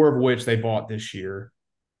 4 of which they bought this year.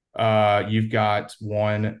 You've got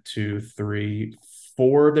 1, 2, 3,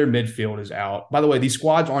 4 of their midfield is out. By the way, these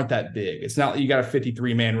squads aren't that big. It's not like you got a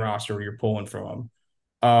 53-man roster where you're pulling from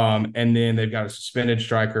them. And then they've got a suspended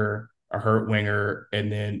striker, a hurt winger,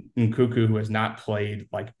 and then Nkuku, who has not played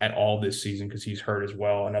like at all this season because he's hurt as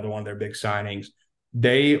well. Another one of their big signings.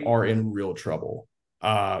 They are in real trouble.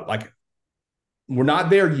 Like we're not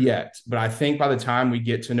there yet, but I think by the time we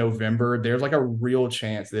get to November, there's like a real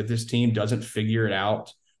chance that if this team doesn't figure it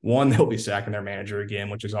out, 1, they'll be sacking their manager again,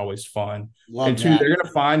 which is always fun. And 2, they're going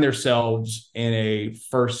to find themselves in a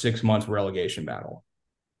first 6 months relegation battle.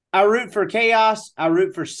 I root for chaos. I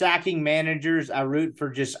root for sacking managers. I root for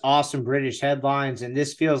just awesome British headlines. And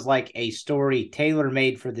this feels like a story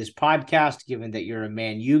tailor-made for this podcast, given that you're a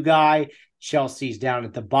Man U guy. Chelsea's down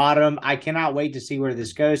at the bottom. I cannot wait to see where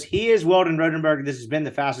this goes. He is Weldon Rotenberg. This has been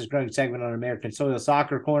the fastest growing segment on American Soil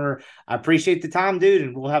Soccer Corner. I appreciate the time, dude,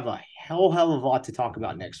 and we'll have a hell of a lot to talk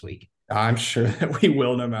about next week. I'm sure that we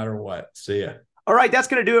will no matter what. See ya. All right, that's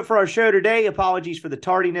going to do it for our show today. Apologies for the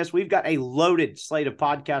tardiness. We've got a loaded slate of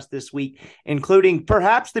podcasts this week, including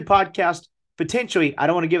perhaps the podcast, potentially, I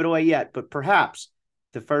don't want to give it away yet, but perhaps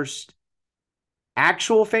the first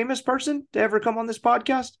actual famous person to ever come on this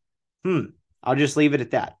podcast. I'll just leave it at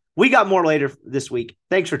that. We got more later this week.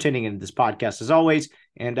 Thanks for tuning into this podcast as always,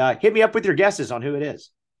 and hit me up with your guesses on who it is.